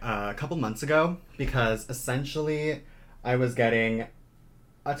eye a couple months ago because essentially I was getting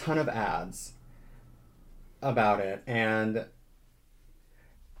a ton of ads about it, and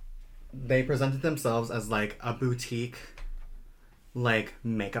they presented themselves as like a boutique like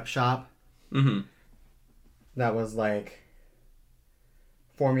makeup shop that was like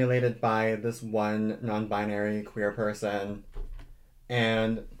formulated by this one non-binary queer person.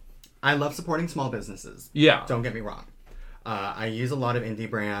 And I love supporting small businesses. Yeah. Don't get me wrong. I use a lot of indie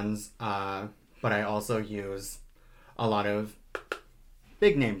brands, but I also use a lot of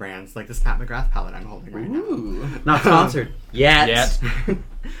big name brands, like this Pat McGrath palette I'm holding right now. Not sponsored yet.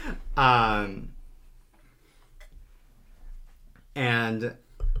 And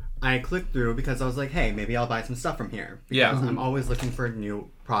I clicked through because I was like, hey, maybe I'll buy some stuff from here. Because I'm always looking for new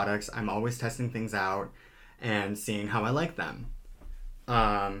products. I'm always testing things out and seeing how I like them.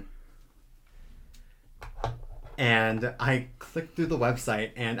 And I clicked through the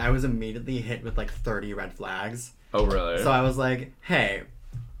website and I was immediately hit with like 30 red flags. Oh, really? So I was like, hey,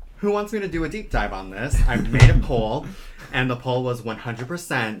 who wants me to do a deep dive on this? I made a poll, and the poll was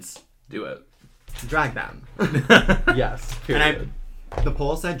 100% do it. Drag them. Yes. Period. And the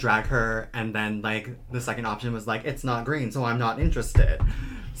poll said drag her, and then like the second option was like, it's not green, so I'm not interested.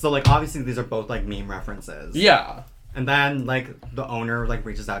 So like obviously these are both like meme references. Yeah. And then like the owner like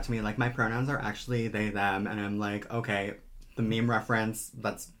reaches out to me like, my pronouns are actually they them, and I'm like, okay, the meme reference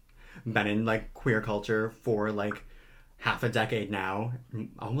that's been in like queer culture for like half a decade now,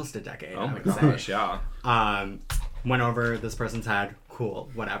 almost a decade. Oh I my would gosh, say. yeah. Went over this person's head. Cool,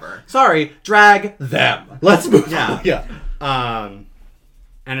 whatever. Sorry, drag them. Let's move. Yeah. Yeah.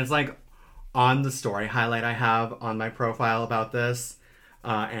 And it's like on the story highlight I have on my profile about this,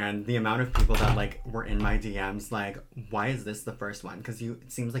 and the amount of people that like were in my DMs like, why is this the first one? Because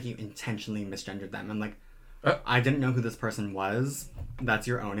it seems like you intentionally misgendered them. I'm like, I didn't know who this person was. That's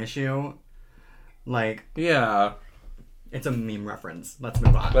your own issue. Like, yeah, it's a meme reference. Let's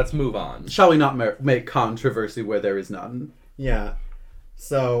move on. Shall we not make controversy where there is none? Yeah.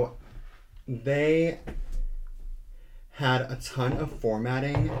 So they had a ton of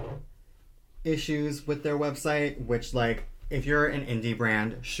formatting issues with their website, which like, if you're an indie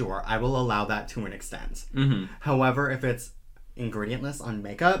brand, sure, I will allow that to an extent. However, if it's ingredient-less on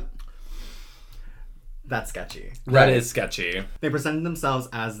makeup, that's sketchy. That is sketchy. They presented themselves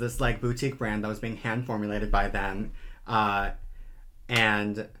as this like boutique brand that was being hand formulated by them,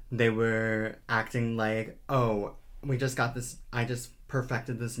 and they were acting like, oh, we just got this, I just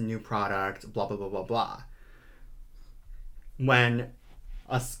perfected this new product, blah blah blah blah blah. When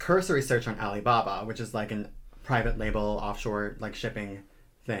a cursory search on Alibaba, which is like a private label offshore like shipping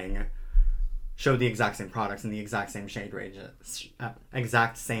thing, showed the exact same products and the exact same shade ranges.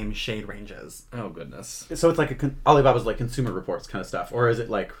 Oh goodness! So it's like Alibaba's like Consumer Reports kind of stuff, or is it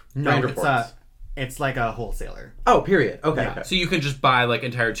like brand reports? It's like a wholesaler. Oh, period. Okay, Yeah. okay. So you can just buy like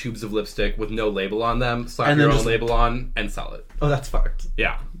entire tubes of lipstick with no label on them, slap And your then own label on, and sell it. Oh, that's fucked.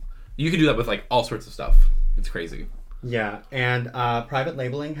 Yeah, you can do that with like all sorts of stuff. It's crazy. Yeah, and private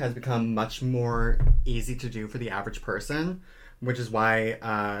labeling has become much more easy to do for the average person, which is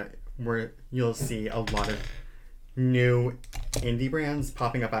why you'll see a lot of new indie brands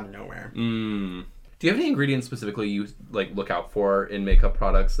popping up out of nowhere. Do you have any ingredients specifically you like look out for in makeup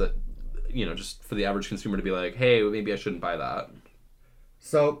products that, you know, just for the average consumer to be like, hey, maybe I shouldn't buy that?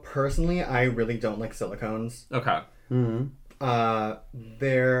 So personally, I really don't like silicones. Okay.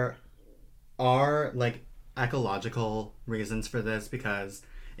 There are like ecological reasons for this because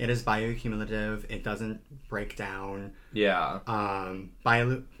it is bioaccumulative. It doesn't break down. Yeah.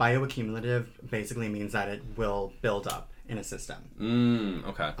 Bioaccumulative basically means that it will build up in a system.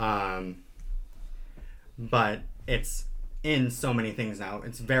 Okay. But it's in so many things now.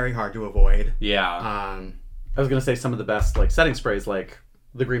 It's very hard to avoid. Yeah. I was gonna say some of the best like setting sprays, like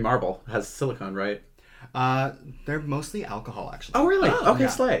the Green Marble has silicone, right? They're mostly alcohol, actually. Oh, really? Okay, yeah.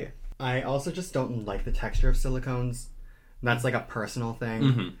 slay. I also just don't like the texture of silicones. That's like a personal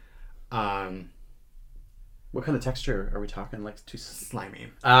thing. What kind of texture are we talking? Like too Slimy.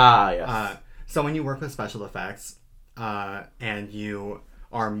 Ah, yes. So when you work with special effects, and you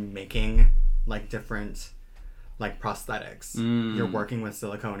are making like different like prosthetics, you're working with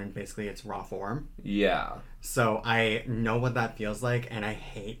silicone and basically it's raw form. Yeah. So I know what that feels like, and I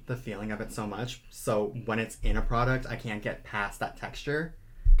hate the feeling of it so much. So when it's in a product, I can't get past that texture.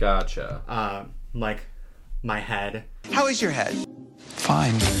 Gotcha. Like my head. How is your head?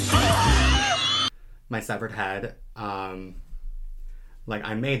 Fine. My severed head. Like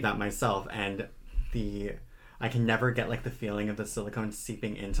I made that myself, and I can never get like the feeling of the silicone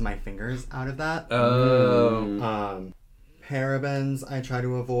seeping into my fingers out of that. Oh. Parabens I try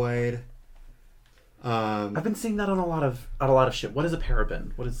to avoid. I've been seeing that on a lot of shit. What is a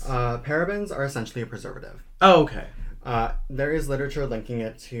paraben? What is Parabens are essentially a preservative. Oh, okay. There is literature linking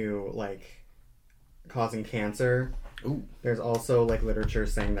it to like causing cancer. Ooh. There's also like literature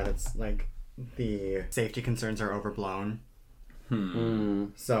saying that it's like the safety concerns are overblown.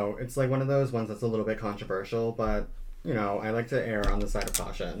 So it's like one of those ones that's a little bit controversial, but you know, I like to err on the side of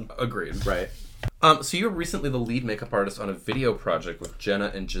caution. Agreed. Right. So you were recently the lead makeup artist on a video project with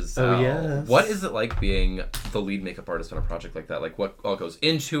Jenna and Giselle. Oh, yes. What is it like being the lead makeup artist on a project like that? Like, what all goes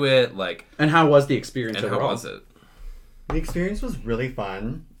into it? Like, And how was the experience and overall? how was it? The experience was really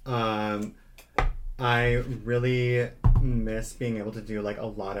fun. I really miss being able to do like a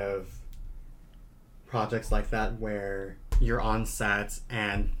lot of projects like that where you're on set,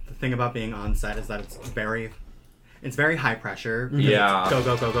 and the thing about being on set is that it's very high pressure. Because Yeah. it's go,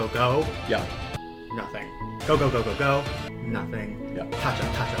 go, go, go, go. Yeah. Nothing. Go, go, go, go, go. Nothing. Yeah. Touch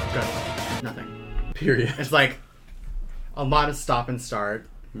up, go. Nothing. Period. It's like a lot of stop and start.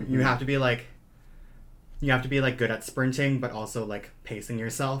 You have to be like good at sprinting, but also like pacing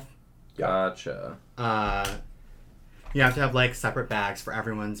yourself. Gotcha. You have to have like separate bags for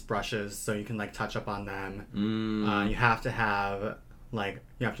everyone's brushes so you can like touch up on them. You have to have like,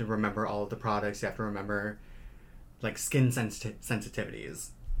 you have to remember all of the products. You have to remember like skin sensitivities,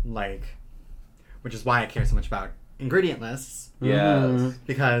 like, which is why I care so much about ingredient lists. Yes.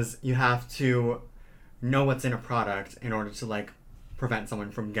 Because you have to know what's in a product in order to like prevent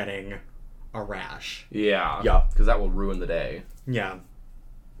someone from getting a rash. Yeah. Yeah. Because that will ruin the day. Yeah.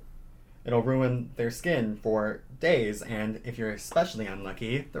 It'll ruin their skin for days, and if you're especially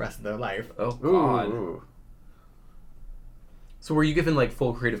unlucky, the rest of their life. Oh, God. Ooh. So were you given, like,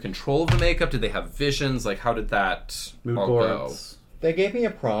 full creative control of the makeup? Did they have visions? Like, how did that Mood all boards. They gave me a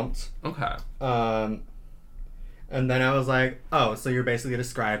prompt, go? Okay. and then I was like, oh, so you're basically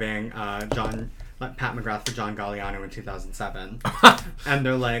describing Pat McGrath for John Galliano in 2007. And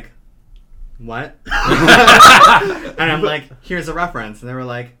they're like, what? And I'm like, here's a reference. And they were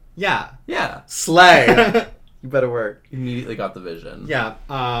like, yeah. Yeah. Slay. You better work. Immediately got the vision. Yeah.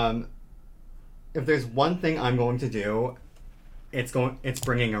 If there's one thing I'm going to do, it's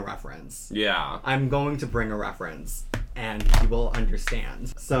bringing a reference. Yeah. I'm going to bring a reference, and you will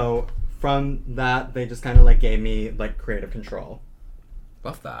understand. So from that, they just kind of like gave me like creative control.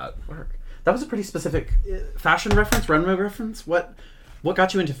 Love that. Work. That was a pretty specific fashion reference, runway reference. What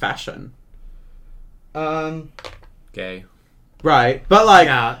got you into fashion? Gay. Right, but like,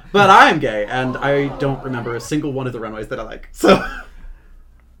 Yeah. but I am gay, and I don't remember a single one of the runways that I like. So,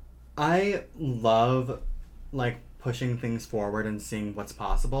 I love like pushing things forward and seeing what's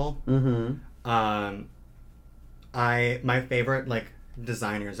possible. My favorite like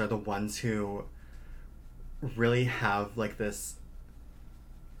designers are the ones who really have like this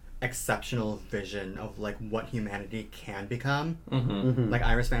exceptional vision of like what humanity can become. Like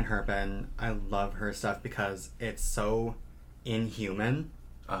Iris Van Herpen, I love her stuff because it's so inhuman.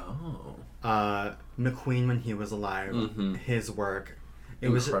 Oh. McQueen, when he was alive, his work, it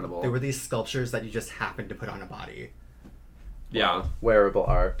Incredible. was, there were these sculptures that you just happened to put on a body. Yeah. wearable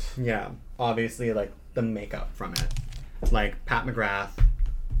art. Yeah, obviously like the makeup from it. Like Pat McGrath,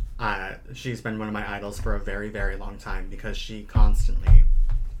 she's been one of my idols for a very, very long time because she constantly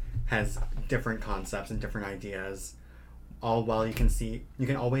has different concepts and different ideas, all while you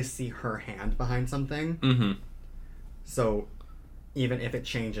can always see her hand behind something. So even if it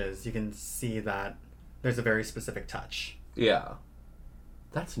changes, you can see that there's a very specific touch. Yeah.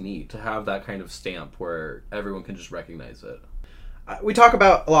 That's neat to have that kind of stamp where everyone can just recognize it. We talk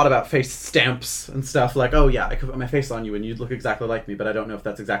a lot about face stamps and stuff. Like, oh yeah, I could put my face on you and you'd look exactly like me, but I don't know if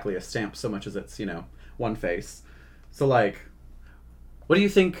that's exactly a stamp so much as it's, one face. So like, what do you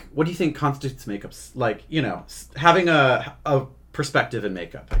think constitutes makeup? Like, having a perspective in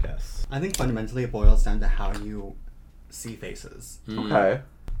makeup, I guess. I think fundamentally it boils down to how you see faces. Okay.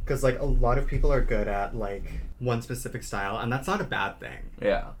 Because like a lot of people are good at like one specific style, and that's not a bad thing.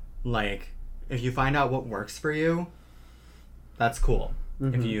 Yeah. Like if you find out what works for you, that's cool.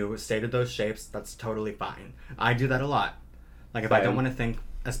 If you stated those shapes, that's totally fine. I do that a lot. Like if I don't want to think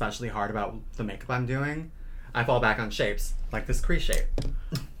especially hard about the makeup I'm doing, I fall back on shapes, like this crease shape.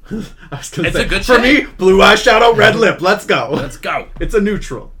 I was gonna It's say, a good for shape. me, blue eyeshadow, red lip. Let's go. Let's go. It's a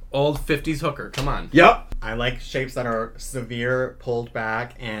neutral. Old 50s hooker. Come on. Yep. I like shapes that are severe, pulled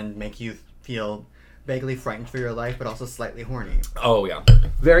back, and make you feel vaguely frightened for your life, but also slightly horny. Oh, yeah.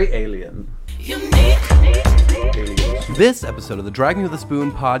 Very alien. This episode of the Dragging with a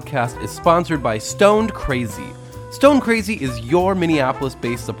Spoon podcast is sponsored by Stoned Crazy. Stoned Crazy is your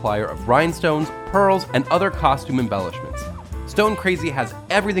Minneapolis-based supplier of rhinestones, pearls, and other costume embellishments. Stone Crazy has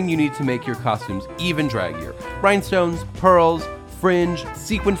everything you need to make your costumes even draggier. Rhinestones, pearls, fringe,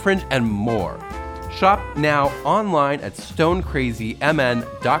 sequin fringe, and more. Shop now online at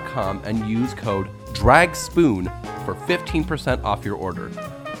stonecrazymn.com and use code DRAGSPOON for 15% off your order.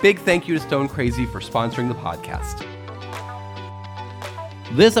 Big thank you to Stone Crazy for sponsoring the podcast.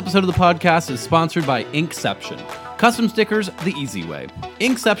 This episode of the podcast is sponsored by Inkception. Custom stickers the easy way.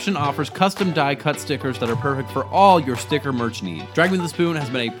 Inkception offers custom die-cut stickers that are perfect for all your sticker merch needs. Drag Me the Spoon has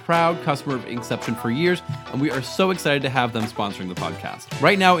been a proud customer of Inkception for years, and we are so excited to have them sponsoring the podcast.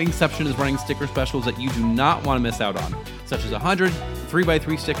 Right now, Inkception is running sticker specials that you do not want to miss out on, such as 100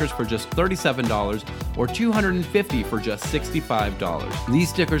 3x3 stickers for just $37 or 250 for just $65. These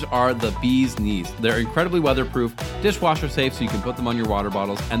stickers are the bee's knees. They're incredibly weatherproof, dishwasher safe so you can put them on your water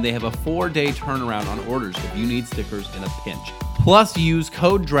bottles, and they have a 4-day turnaround on orders if you need stickers in a pinch. Plus, use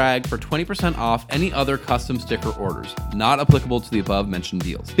code DRAG for 20% off any other custom sticker orders. Not applicable to the above mentioned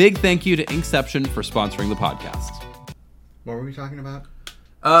deals. Big thank you to Inkception for sponsoring the podcast. What were we talking about?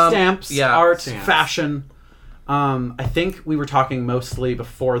 Stamps, yeah, art, stamps. fashion. I think we were talking mostly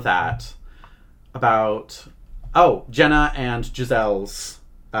before that about Jenna and Giselle's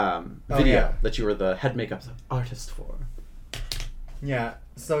video yeah. that you were the head makeup artist for. Yeah,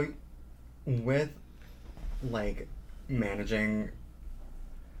 so with like managing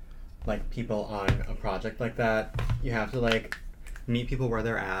like people on a project like that, you have to like meet people where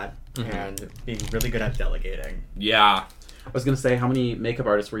they're at and be really good at delegating. Yeah. I was gonna say, how many makeup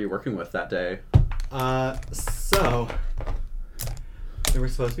artists were you working with that day? So there were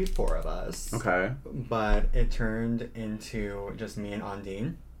supposed to be 4 of us. Okay. But it turned into just me and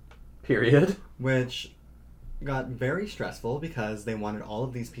Ondine, Period. which got very stressful because they wanted all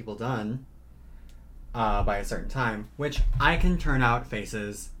of these people done by a certain time, which I can turn out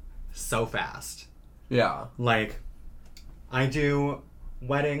faces so fast. Yeah. Like, I do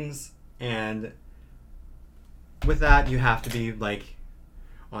weddings, and with that, you have to be, like,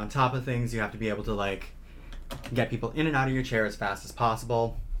 on top of things. You have to be able to, like, get people in and out of your chair as fast as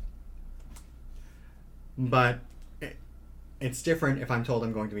possible. But it's different if I'm told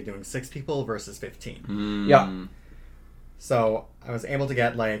I'm going to be doing 6 people versus 15. Yeah. So I was able to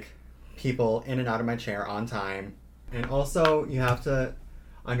get, like, people in and out of my chair on time. And also, you have to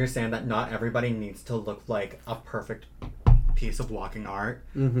understand that not everybody needs to look like a perfect piece of walking art.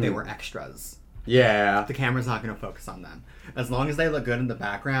 They were extras. Yeah. The camera's not going to focus on them. As long as they look good in the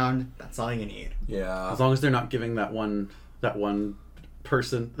background, that's all you need. Yeah. As long as they're not giving that one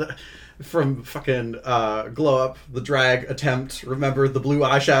person from fucking Glow Up, the drag attempt. Remember the blue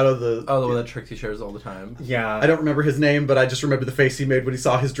eyeshadow? The one that Trixie shares all the time. Yeah. I don't remember his name, but I just remember the face he made when he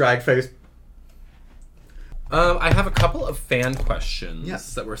saw his drag face. I have a couple of fan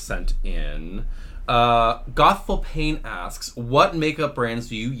questions that were sent in. Gothful Pain asks, what makeup brands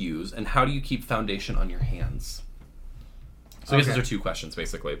do you use, and how do you keep foundation on your hands? So I guess those are 2 questions,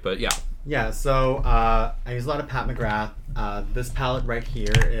 basically, but yeah. Yeah, so I use a lot of Pat McGrath. This palette right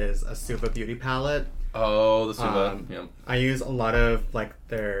here is a Suva Beauty palette. Oh, the Suva, yeah. I use a lot of, like,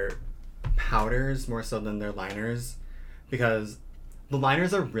 their powders more so than their liners, because the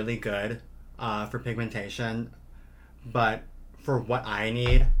liners are really good for pigmentation, but for what I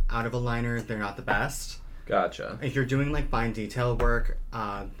need out of a liner, they're not the best. Gotcha. If you're doing, like, fine detail work,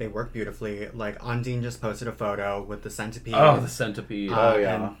 they work beautifully. Like, Ondine just posted a photo with the centipede. Oh, the centipede.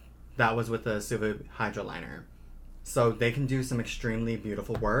 And that was with the Suva Hydra liner. So they can do some extremely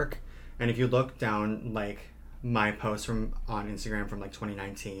beautiful work. And if you look down, like, my posts on Instagram from, like,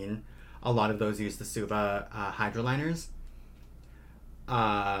 2019, a lot of those use the Suva Hydra liners.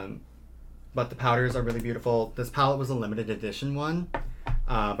 But the powders are really beautiful. This palette was a limited edition one,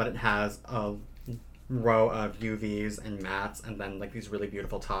 but it has a row of UVs and mattes, and then, like, these really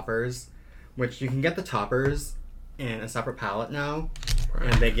beautiful toppers, which you can get the toppers in a separate palette now,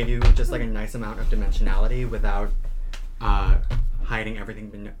 and they give you just, like, a nice amount of dimensionality without hiding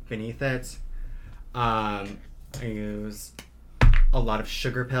everything beneath it. I use a lot of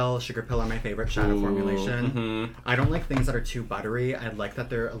Sugar Pill. Sugar Pill are my favorite shadow formulation. I don't like things that are too buttery. I like that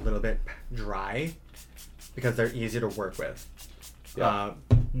they're a little bit dry because they're easier to work with. Yeah.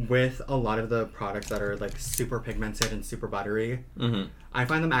 With a lot of the products that are, like, super pigmented and super buttery, I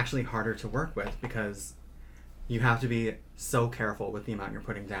find them actually harder to work with because you have to be so careful with the amount you're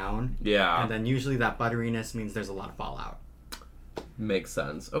putting down. Yeah. And then usually that butteriness means there's a lot of fallout. Makes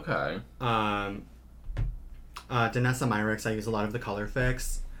sense. Okay. Danessa Myricks, I use a lot of the Color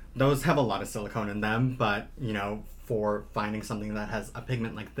Fix. Those have a lot of silicone in them, but, you know, for finding something that has a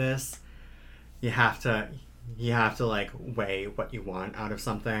pigment like this, you have to like, weigh what you want out of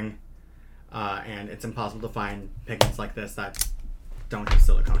something. and it's impossible to find pigments like this that don't have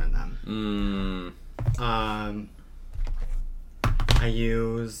silicone in them. I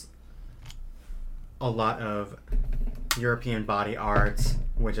use a lot of European body art,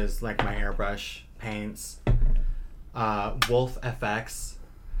 which is like my airbrush paints. Wolf FX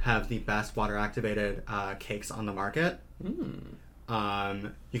have the best water activated cakes on the market. You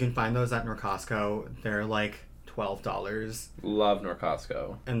can find those at Norcosco. They're like $12. Love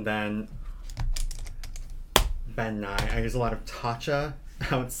Norcosco. And then Ben Nye. I use a lot of Tatcha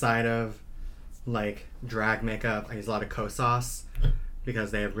outside of like drag makeup. I use a lot of Kosas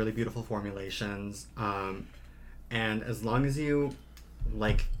because they have really beautiful formulations. And as long as you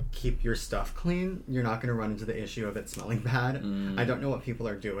like keep your stuff clean, you're not going to run into the issue of it smelling bad. I don't know what people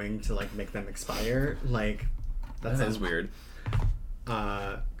are doing to like make them expire. Like that sounds weird.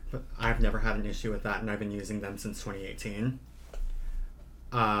 But I've never had an issue with that, and I've been using them since 2018.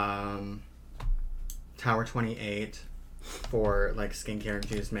 Tower 28 for like skincare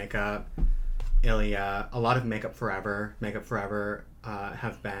infused makeup. Ilia, a lot of Makeup Forever. Makeup Forever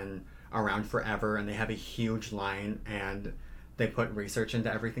have been around forever, and they have a huge line, and they put research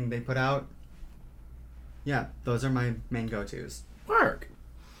into everything they put out. Yeah, those are my main go-tos. Work.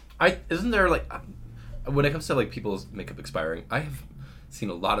 Isn't there like when it comes to like people's makeup expiring, I have seen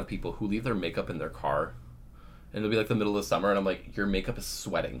a lot of people who leave their makeup in their car, and it'll be like the middle of summer, and I'm like, your makeup is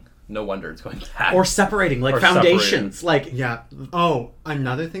sweating. No wonder it's going bad. Or separating, like foundations. Separating. Like yeah. Oh,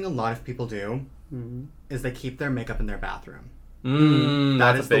 another thing a lot of people do is they keep their makeup in their bathroom. That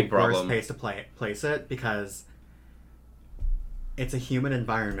That's is a big the problem. worst place to place it because it's a humid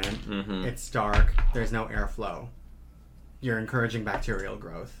environment. It's dark. There's no airflow. You're encouraging bacterial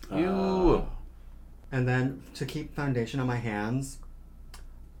growth. You. And then to keep foundation on my hands,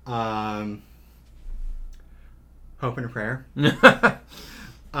 hope and a prayer.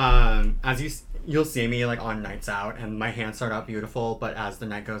 As you'll see me like on nights out, and my hands start out beautiful, but as the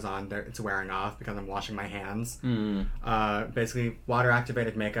night goes on, it's wearing off because I'm washing my hands. Basically, water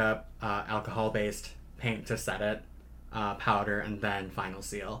activated makeup, alcohol based paint to set it, powder, and then final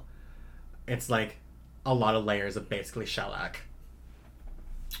seal. It's like a lot of layers of basically shellac.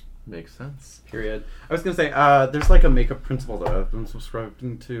 Makes sense. period. I was gonna say, there's like a makeup principle that I've been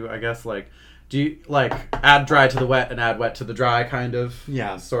subscribing to, I guess, like, do you, like, add dry to the wet and add wet to the dry, kind of?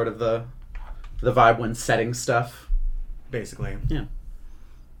 Yeah. Sort of the vibe when setting stuff? Basically. Yeah.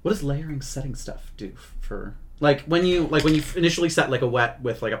 What does layering setting stuff do for, like, when you initially set, like, a wet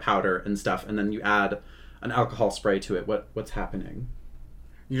with, like, a powder and stuff, and then you add an alcohol spray to it, what's happening?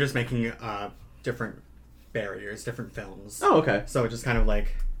 You're just making different barriers, different films. Oh, okay. So it just kind of,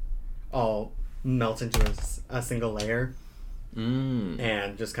 like, all melts into a single layer.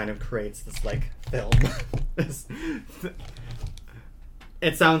 And just kind of creates this, like, film.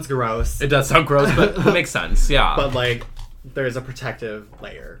 It sounds gross. It does sound gross, but it makes sense, yeah. But, like, there's a protective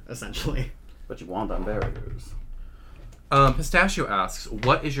layer, essentially. But you want on barriers. Pistachio asks,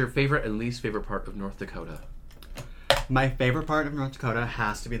 what is your favorite and least favorite part of North Dakota? My favorite part of North Dakota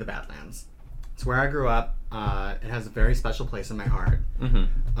has to be the Badlands. It's where I grew up. It has a very special place in my heart.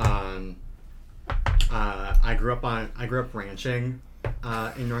 I grew up ranching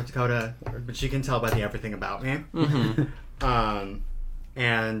in North Dakota, but you can tell by the everything about me.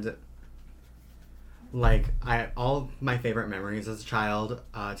 And like all of my favorite memories as a child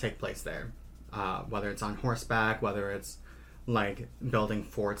take place there. Whether it's on horseback, whether it's like building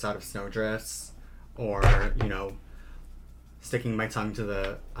forts out of snowdrifts, or sticking my tongue to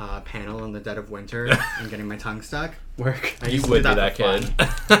the panel in the dead of winter and getting my tongue stuck. Work. I You used to would do be that that for kid.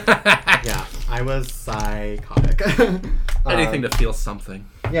 Yeah, I was psychotic. Anything to feel something.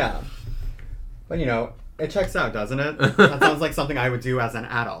 Yeah. But it checks out, doesn't it? That sounds like something I would do as an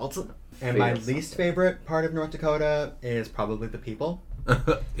adult. And my least favorite part of North Dakota is probably the people.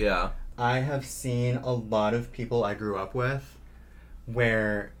 Yeah. I have seen a lot of people I grew up with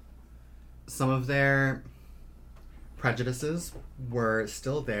where some of their prejudices were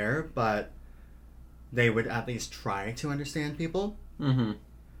still there, but they would at least try to understand people.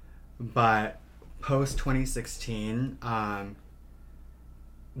 But post 2016,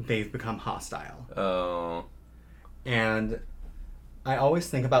 they've become hostile. Oh. And I always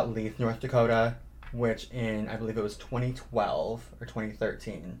think about Leith, North Dakota, which I believe it was 2012 or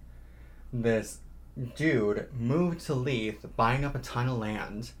 2013, this dude moved to Leith, buying up a ton of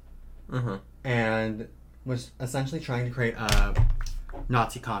land, and was essentially trying to create a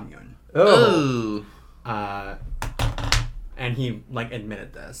Nazi commune. Oh. And he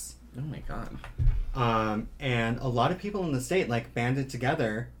admitted this. Oh my god. And a lot of people in the state banded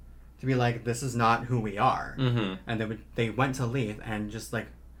together to be like, this is not who we are. And they went to Leith and just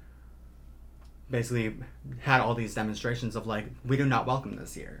basically had all these demonstrations of like, we do not welcome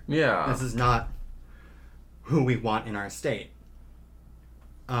this here. Yeah. This is not who we want in our state.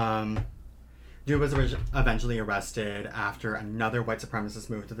 Dude was eventually arrested after another white supremacist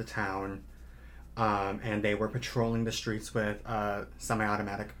moved to the town, and they were patrolling the streets with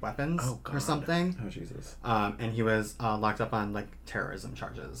semi-automatic weapons or something. Oh, Jesus. And he was locked up on like terrorism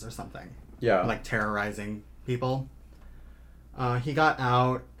charges or something. Yeah. Like terrorizing people. He got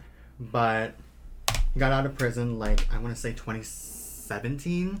out, but he got out of prison like, I want to say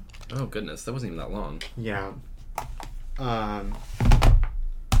 2017. Oh, goodness. That wasn't even that long. Yeah.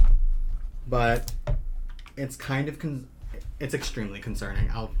 But it's kind of it's extremely concerning.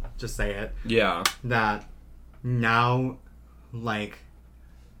 I'll just say it. Yeah. That now, like,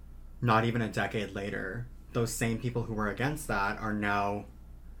 not even a decade later, those same people who were against that are now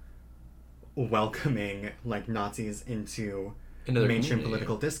welcoming like Nazis into their mainstream community.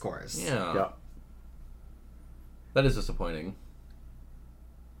 political discourse. Yeah. That is disappointing.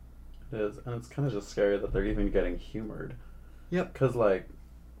 It is, and it's kind of just scary that they're even getting humored. Yep. Because, like,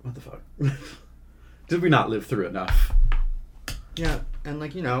 what the fuck? Did we not live through enough? Yeah, and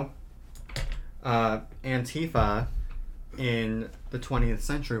like, you know, Antifa in the 20th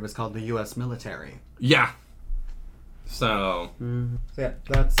century was called the U.S. military. Yeah. So So yeah,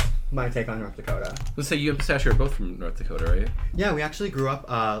 that's my take on North Dakota. let's say you and Pistachio are both from North Dakota, right? Yeah, we actually grew up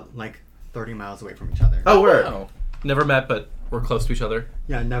like 30 miles away from each other. Oh, word. Wow. Never met, but we're close to each other.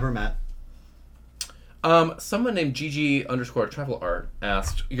 Yeah, never met. Someone named GG_travel_art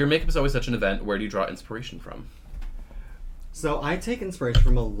asked, your makeup is always such an event. Where do you draw inspiration from? So I take inspiration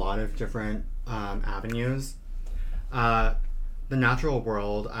from a lot of different avenues. The natural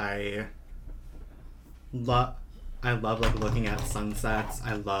world, I love like looking at sunsets.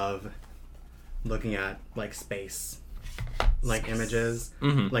 I love looking at like space, like images.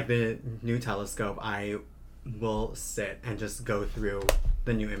 Mm-hmm. Like the new telescope, I will sit and just go through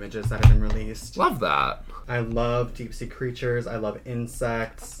the new images that have been released. Love that. I love deep sea creatures. I love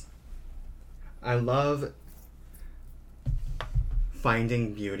insects. I love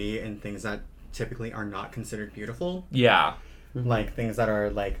finding beauty in things that typically are not considered beautiful. Yeah. Like things that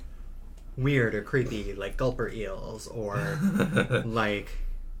are like weird or creepy, like gulper eels, or like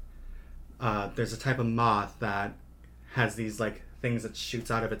there's a type of moth that has these like things that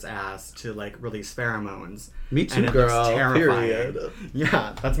shoots out of its ass to like release pheromones. Me too, and it girl. looks terrifying. Period.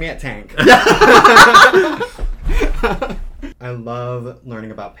 Yeah, that's me at Tank. I love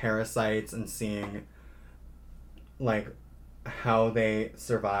learning about parasites and seeing like how they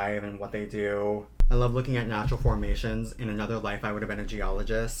survive and what they do. I love looking at natural formations. In another life, I would have been a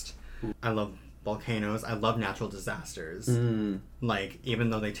geologist. I love volcanoes. I love natural disasters. Like, even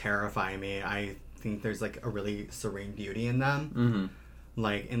though they terrify me, I think there's like a really serene beauty in them. Mm-hmm.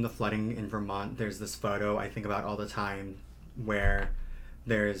 Like in the flooding in Vermont, there's this photo I think about all the time where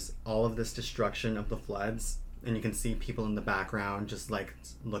there's all of this destruction of the floods, and you can see people in the background just like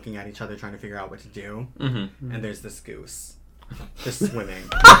looking at each other trying to figure out what to do. Mm-hmm. And there's this goose just swimming.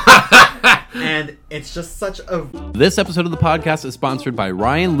 And it's just such a... This episode of the podcast is sponsored by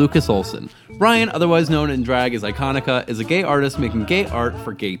Ryan Lucas Olson. Ryan, otherwise known in drag as Iconica, is a gay artist making gay art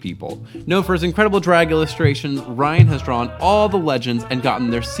for gay people. Known for his incredible drag illustrations, Ryan has drawn all the legends and gotten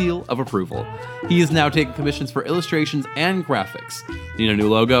their seal of approval. He is now taking commissions for illustrations and graphics. Need a new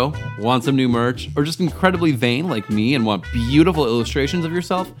logo? Want some new merch? Or just incredibly vain like me and want beautiful illustrations of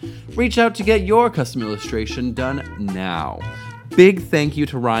yourself? Reach out to get your custom illustration done now. Big thank you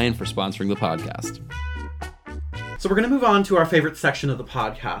to Ryan for sponsoring the podcast. So we're going to move on to our favorite section of the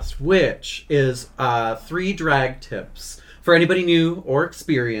podcast, which is 3 drag tips. For anybody new or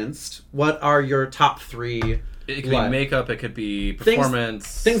experienced, what are your top 3? It could be makeup, it could be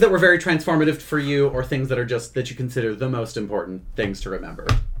performance. Things that were very transformative for you, or things that are just that you consider the most important things to remember.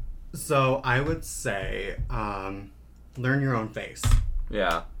 So I would say learn your own face.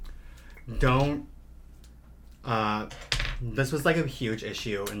 Yeah. Don't... this was like a huge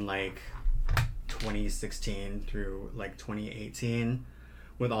issue in like 2016 through like 2018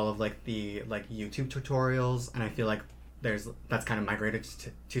 with all of like the like YouTube tutorials, and I feel like that's kind of migrated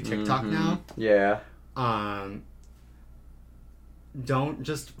to TikTok now. Yeah. Don't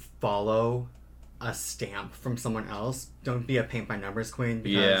just follow a stamp from someone else. Don't be a paint by numbers queen,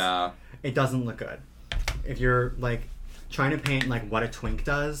 because it doesn't look good. If you're like trying to paint like what a twink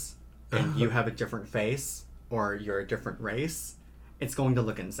does and you have a different face or you're a different race, it's going to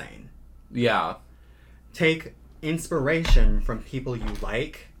look insane. Yeah. Take inspiration from people you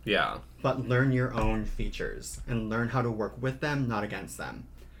like, but learn your own features and learn how to work with them, not against them.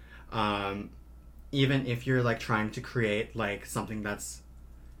 Even if you're like trying to create like something that's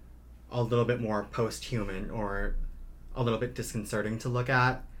a little bit more post-human or a little bit disconcerting to look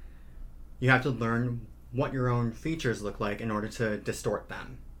at, you have to learn what your own features look like in order to distort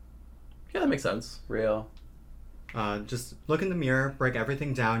them. Yeah, that makes sense. Real. Just look in the mirror, break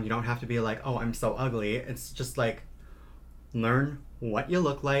everything down. You don't have to be like, oh, I'm so ugly. It's just like, learn what you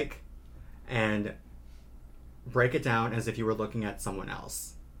look like and break it down as if you were looking at someone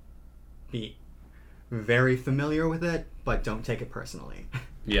else. Be very familiar with it, but don't take it personally.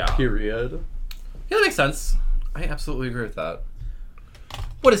 Yeah. Period. Yeah, that makes sense. I absolutely agree with that.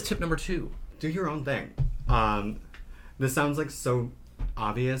 What is tip number 2? Do your own thing. This sounds like so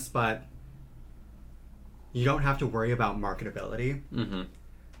obvious, but you don't have to worry about marketability. Mm-hmm.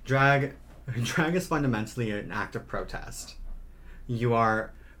 Drag is fundamentally an act of protest. You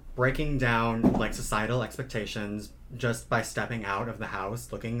are breaking down like societal expectations just by stepping out of the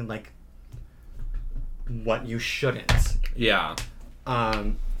house looking like what you shouldn't. Yeah.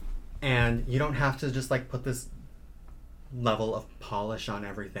 And you don't have to just like put this level of polish on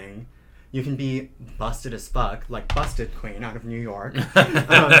everything. You can be busted as fuck, like Busted Queen out of New York,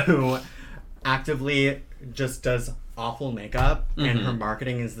 who actively just does awful makeup, and her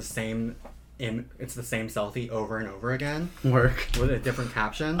marketing is the same. It's the same selfie over and over again. Work. With a different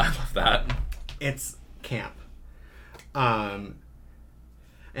caption. I love that. It's camp. And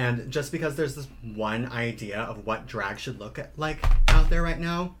just because there's this one idea of what drag should look like out there right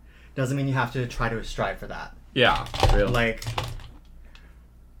now, doesn't mean you have to try to strive for that. Yeah. Real. Like,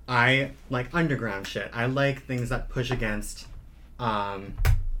 I like underground shit. I like things that push against,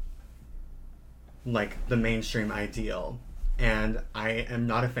 like, the mainstream ideal. And I am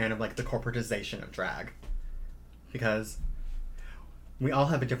not a fan of, like, the corporatization of drag. Because we all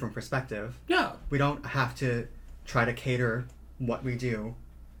have a different perspective. Yeah. We don't have to try to cater what we do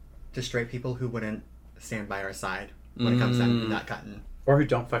to straight people who wouldn't stand by our side when it comes down to that cutting. Or who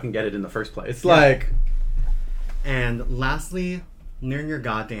don't fucking get it in the first place. Yeah. Like... And lastly, learn your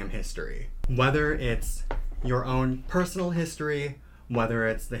goddamn history. Whether it's your own personal history, whether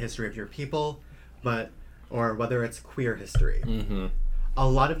it's the history of your people, or whether it's queer history. Mm-hmm. A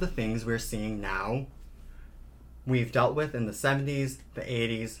lot of the things we're seeing now, we've dealt with in the 70s, the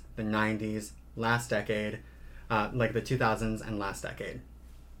 80s, the 90s, last decade, like the 2000s and last decade.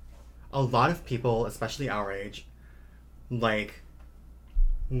 A lot of people, especially our age, like,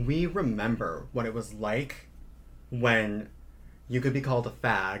 we remember what it was like when you could be called a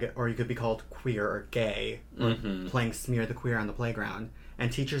fag, or you could be called queer or gay, or playing Smear the Queer on the playground, and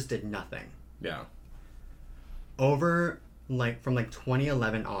teachers did nothing. Yeah. Over, like, from, like,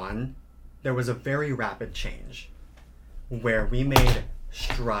 2011 on, there was a very rapid change where we made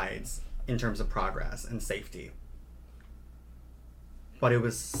strides in terms of progress and safety. But it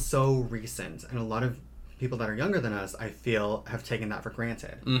was so recent, and a lot of people that are younger than us, I feel, have taken that for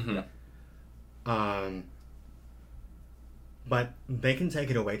granted. Mm-hmm. But they can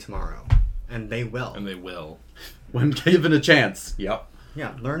take it away tomorrow, and they will. And they will. When given a chance. Yep.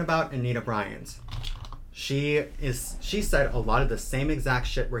 Yeah, learn about Anita Bryant. She said a lot of the same exact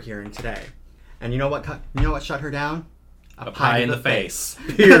shit we're hearing today. And you know what shut her down? A pie in the face.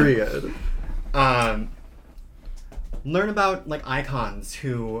 Period. Learn about, like, icons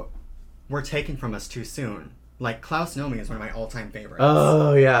who were taken from us too soon. Like, Klaus Nomi is one of my all-time favorites.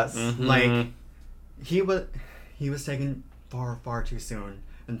 Oh, yes. Mm-hmm. Like, he was taken far, far too soon.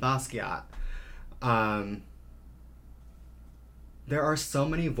 And Basquiat. There are so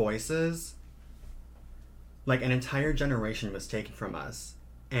many voices. Like, an entire generation was taken from us.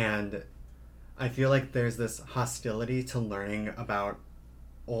 And I feel like there's this hostility to learning about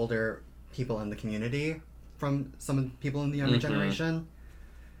older people in the community from some of the people in the younger generation.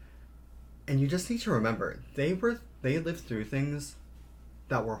 And you just need to remember, they lived through things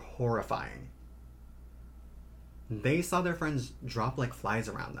that were horrifying. They saw their friends drop like flies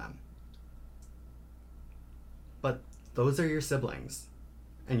around them. But those are your siblings.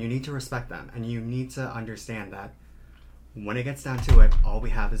 And you need to respect them. And you need to understand that when it gets down to it, all we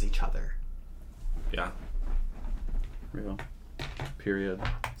have is each other. Yeah. Real. Period.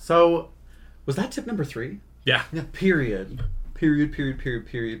 So, was that tip number 3? Yeah. Period.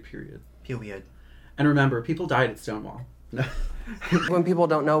 Period. And remember, people died at Stonewall. When people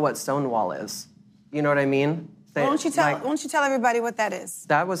don't know what Stonewall is. You know what I mean? Why don't you tell everybody what that is?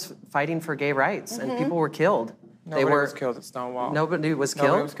 That was fighting for gay rights, and people were killed. Nobody was killed at Stonewall. Nobody was killed?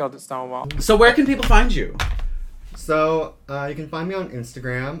 Nobody was killed at Stonewall. So where can people find you? So, you can find me on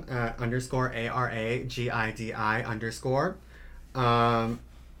Instagram at _ARAGIDI_.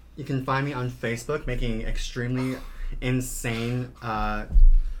 You can find me on Facebook making extremely insane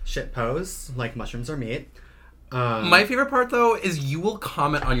shit posts, like mushrooms or meat. My favorite part though is you will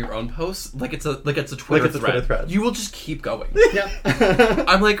comment on your own posts like it's a Twitter thread. You will just keep going. Yeah.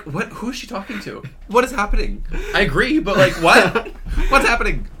 I'm like, what? Who is she talking to? What is happening? I agree, but like, what? What's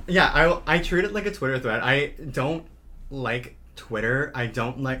happening? Yeah, I treat it like a Twitter thread. I don't like Twitter. I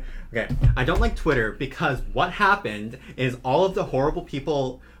don't like Twitter because what happened is all of the horrible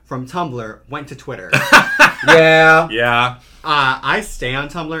people from Tumblr went to Twitter. Yeah. I stay on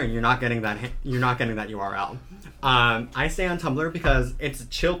Tumblr, and you're not getting that URL. I stay on Tumblr because it's a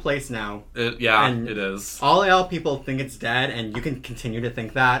chill place now. It is. All people think it's dead, and you can continue to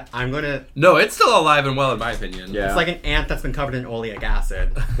think that. No, it's still alive and well, in my opinion. Yeah. It's like an ant that's been covered in oleic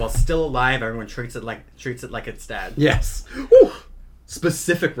acid. While still alive, everyone treats it like it's dead. Yes. Ooh.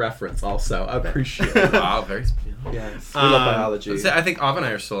 Specific reference, also. I appreciate it. Wow, very specific. Yes. We love biology. I think Av and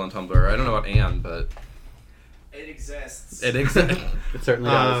I are still on Tumblr. I don't know about Anne, but it exists. It exists. It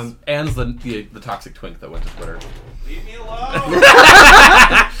certainly does. Anne's the toxic twink that went to Twitter. Leave me alone.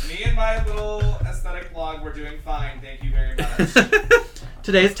 Me and my little aesthetic blog were doing fine. Thank you very much.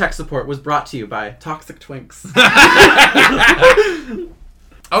 Today's tech support was brought to you by Toxic Twinks.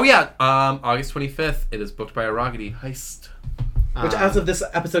 Oh yeah, August 25th. It is booked by Aragidi. Heist. Which, as of this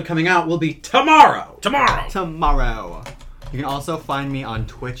episode coming out, will be tomorrow. Tomorrow. You can also find me on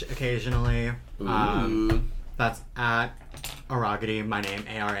Twitch occasionally. That's at Aragidi, my name,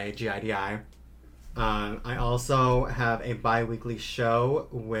 Aragidi. I also have a bi-weekly show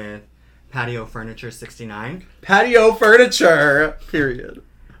with Patio Furniture 69. Patio Furniture! Period.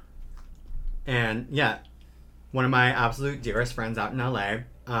 And, yeah, one of my absolute dearest friends out in LA.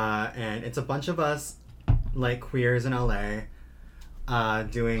 And it's a bunch of us, like, queers in LA,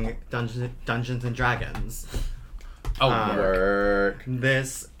 doing Dungeons and Dragons. Work.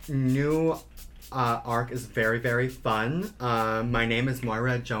 This new arc is very, very fun. My name is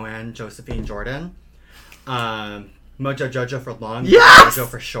Moira Joanne Josephine Jordan. Mojo Jojo for long, yes! Mojo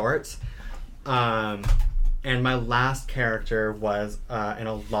for short. And my last character was an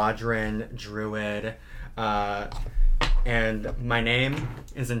Eladrin druid. And my name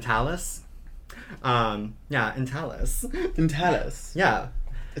is Intalis. Intalis. Intalis. Yeah.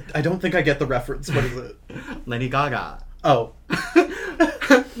 I don't think I get the reference. What is it? Lady Gaga. Oh.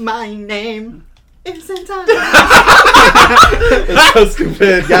 My name is Intalis. It's so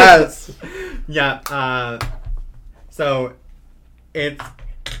stupid. Yes. Yeah. So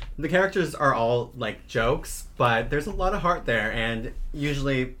the characters are all like jokes, but there's a lot of heart there, and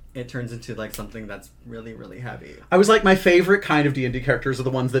usually it turns into like something that's really, really heavy. I was like, my favorite kind of D&D characters are the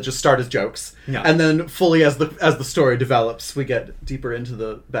ones that just start as jokes, and then fully as the story develops, we get deeper into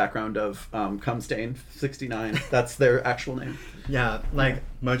the background of Cumstain 69. That's their actual name. Yeah, like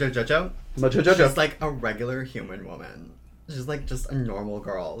Mojo Jojo. Mojo Jojo. She's like a regular human woman. She's like just a normal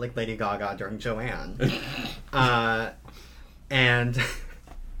girl, like Lady Gaga during Joanne. And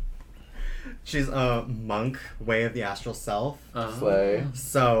she's a monk, way of the astral self. Slay.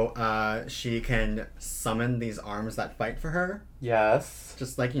 So she can summon these arms that fight for her. Yes.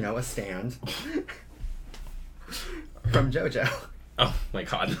 Just like, a stand. From JoJo. Oh my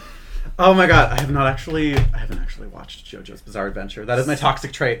god. Oh my god, I haven't actually watched JoJo's Bizarre Adventure. That is my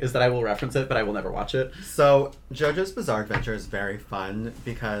toxic trait, is that I will reference it, but I will never watch it. So, JoJo's Bizarre Adventure is very fun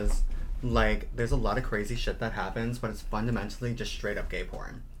because, like, there's a lot of crazy shit that happens, but it's fundamentally just straight up gay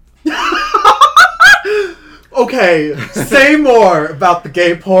porn. Okay, say more about the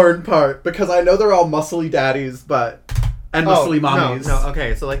gay porn part, because I know they're all muscly daddies, and muscly mommies. No,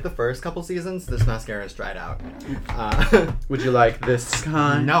 okay, so like the first couple seasons, this mascara is dried out. Would you like this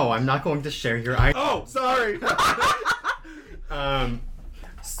kind? No, I'm not going to share your eye. Oh, sorry!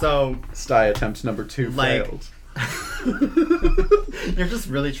 So... Sty attempt number 2 failed. You're just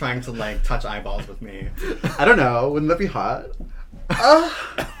really trying to, like, touch eyeballs with me. I don't know, wouldn't that be hot?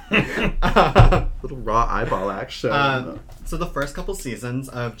 Little raw eyeball action. So the first couple seasons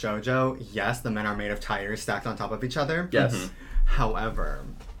of JoJo, yes, the men are made of tires stacked on top of each other. Yes. Mm-hmm. However,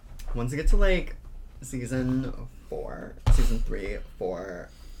 once you get to like season 4, season 3, 4,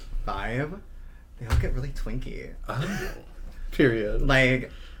 5, they all get really twinky. Oh. Period. Like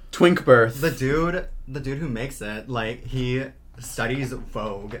twink birth. The dude who makes it, like, he studies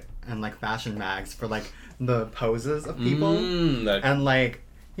Vogue and like fashion mags for like the poses of people. And like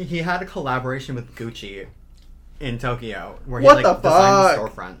he had a collaboration with Gucci in Tokyo where he like designed the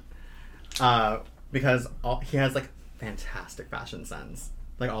storefront. Because he has like fantastic fashion sense.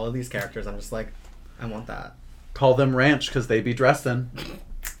 Like all of these characters, I'm just like, I want that. Call them ranch because they be dressing.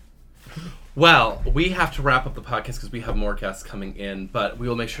 Well, we have to wrap up the podcast because we have more guests coming in, but we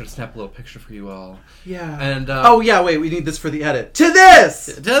will make sure to snap a little picture for you all. Yeah. And oh yeah, wait, we need this for the edit. To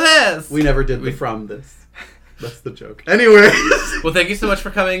this. We never did the from this. That's the joke. Anyways. Well, thank you so much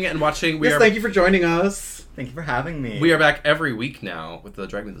for coming and watching. Thank you for joining us. Thank you for having me. We are back every week now with the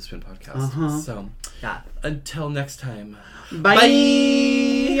Drag Me the Spoon podcast. Uh-huh. So, yeah. Until next time.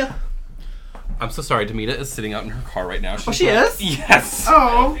 Bye. I'm so sorry. Demita is sitting out in her car right now. She is? Yes.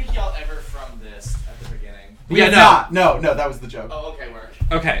 I don't think y'all ever from this at the beginning. No, that was the joke. Oh, okay, work.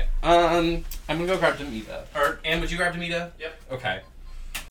 Okay. I'm gonna go grab Demita. And would you grab Demita? Yep. Okay.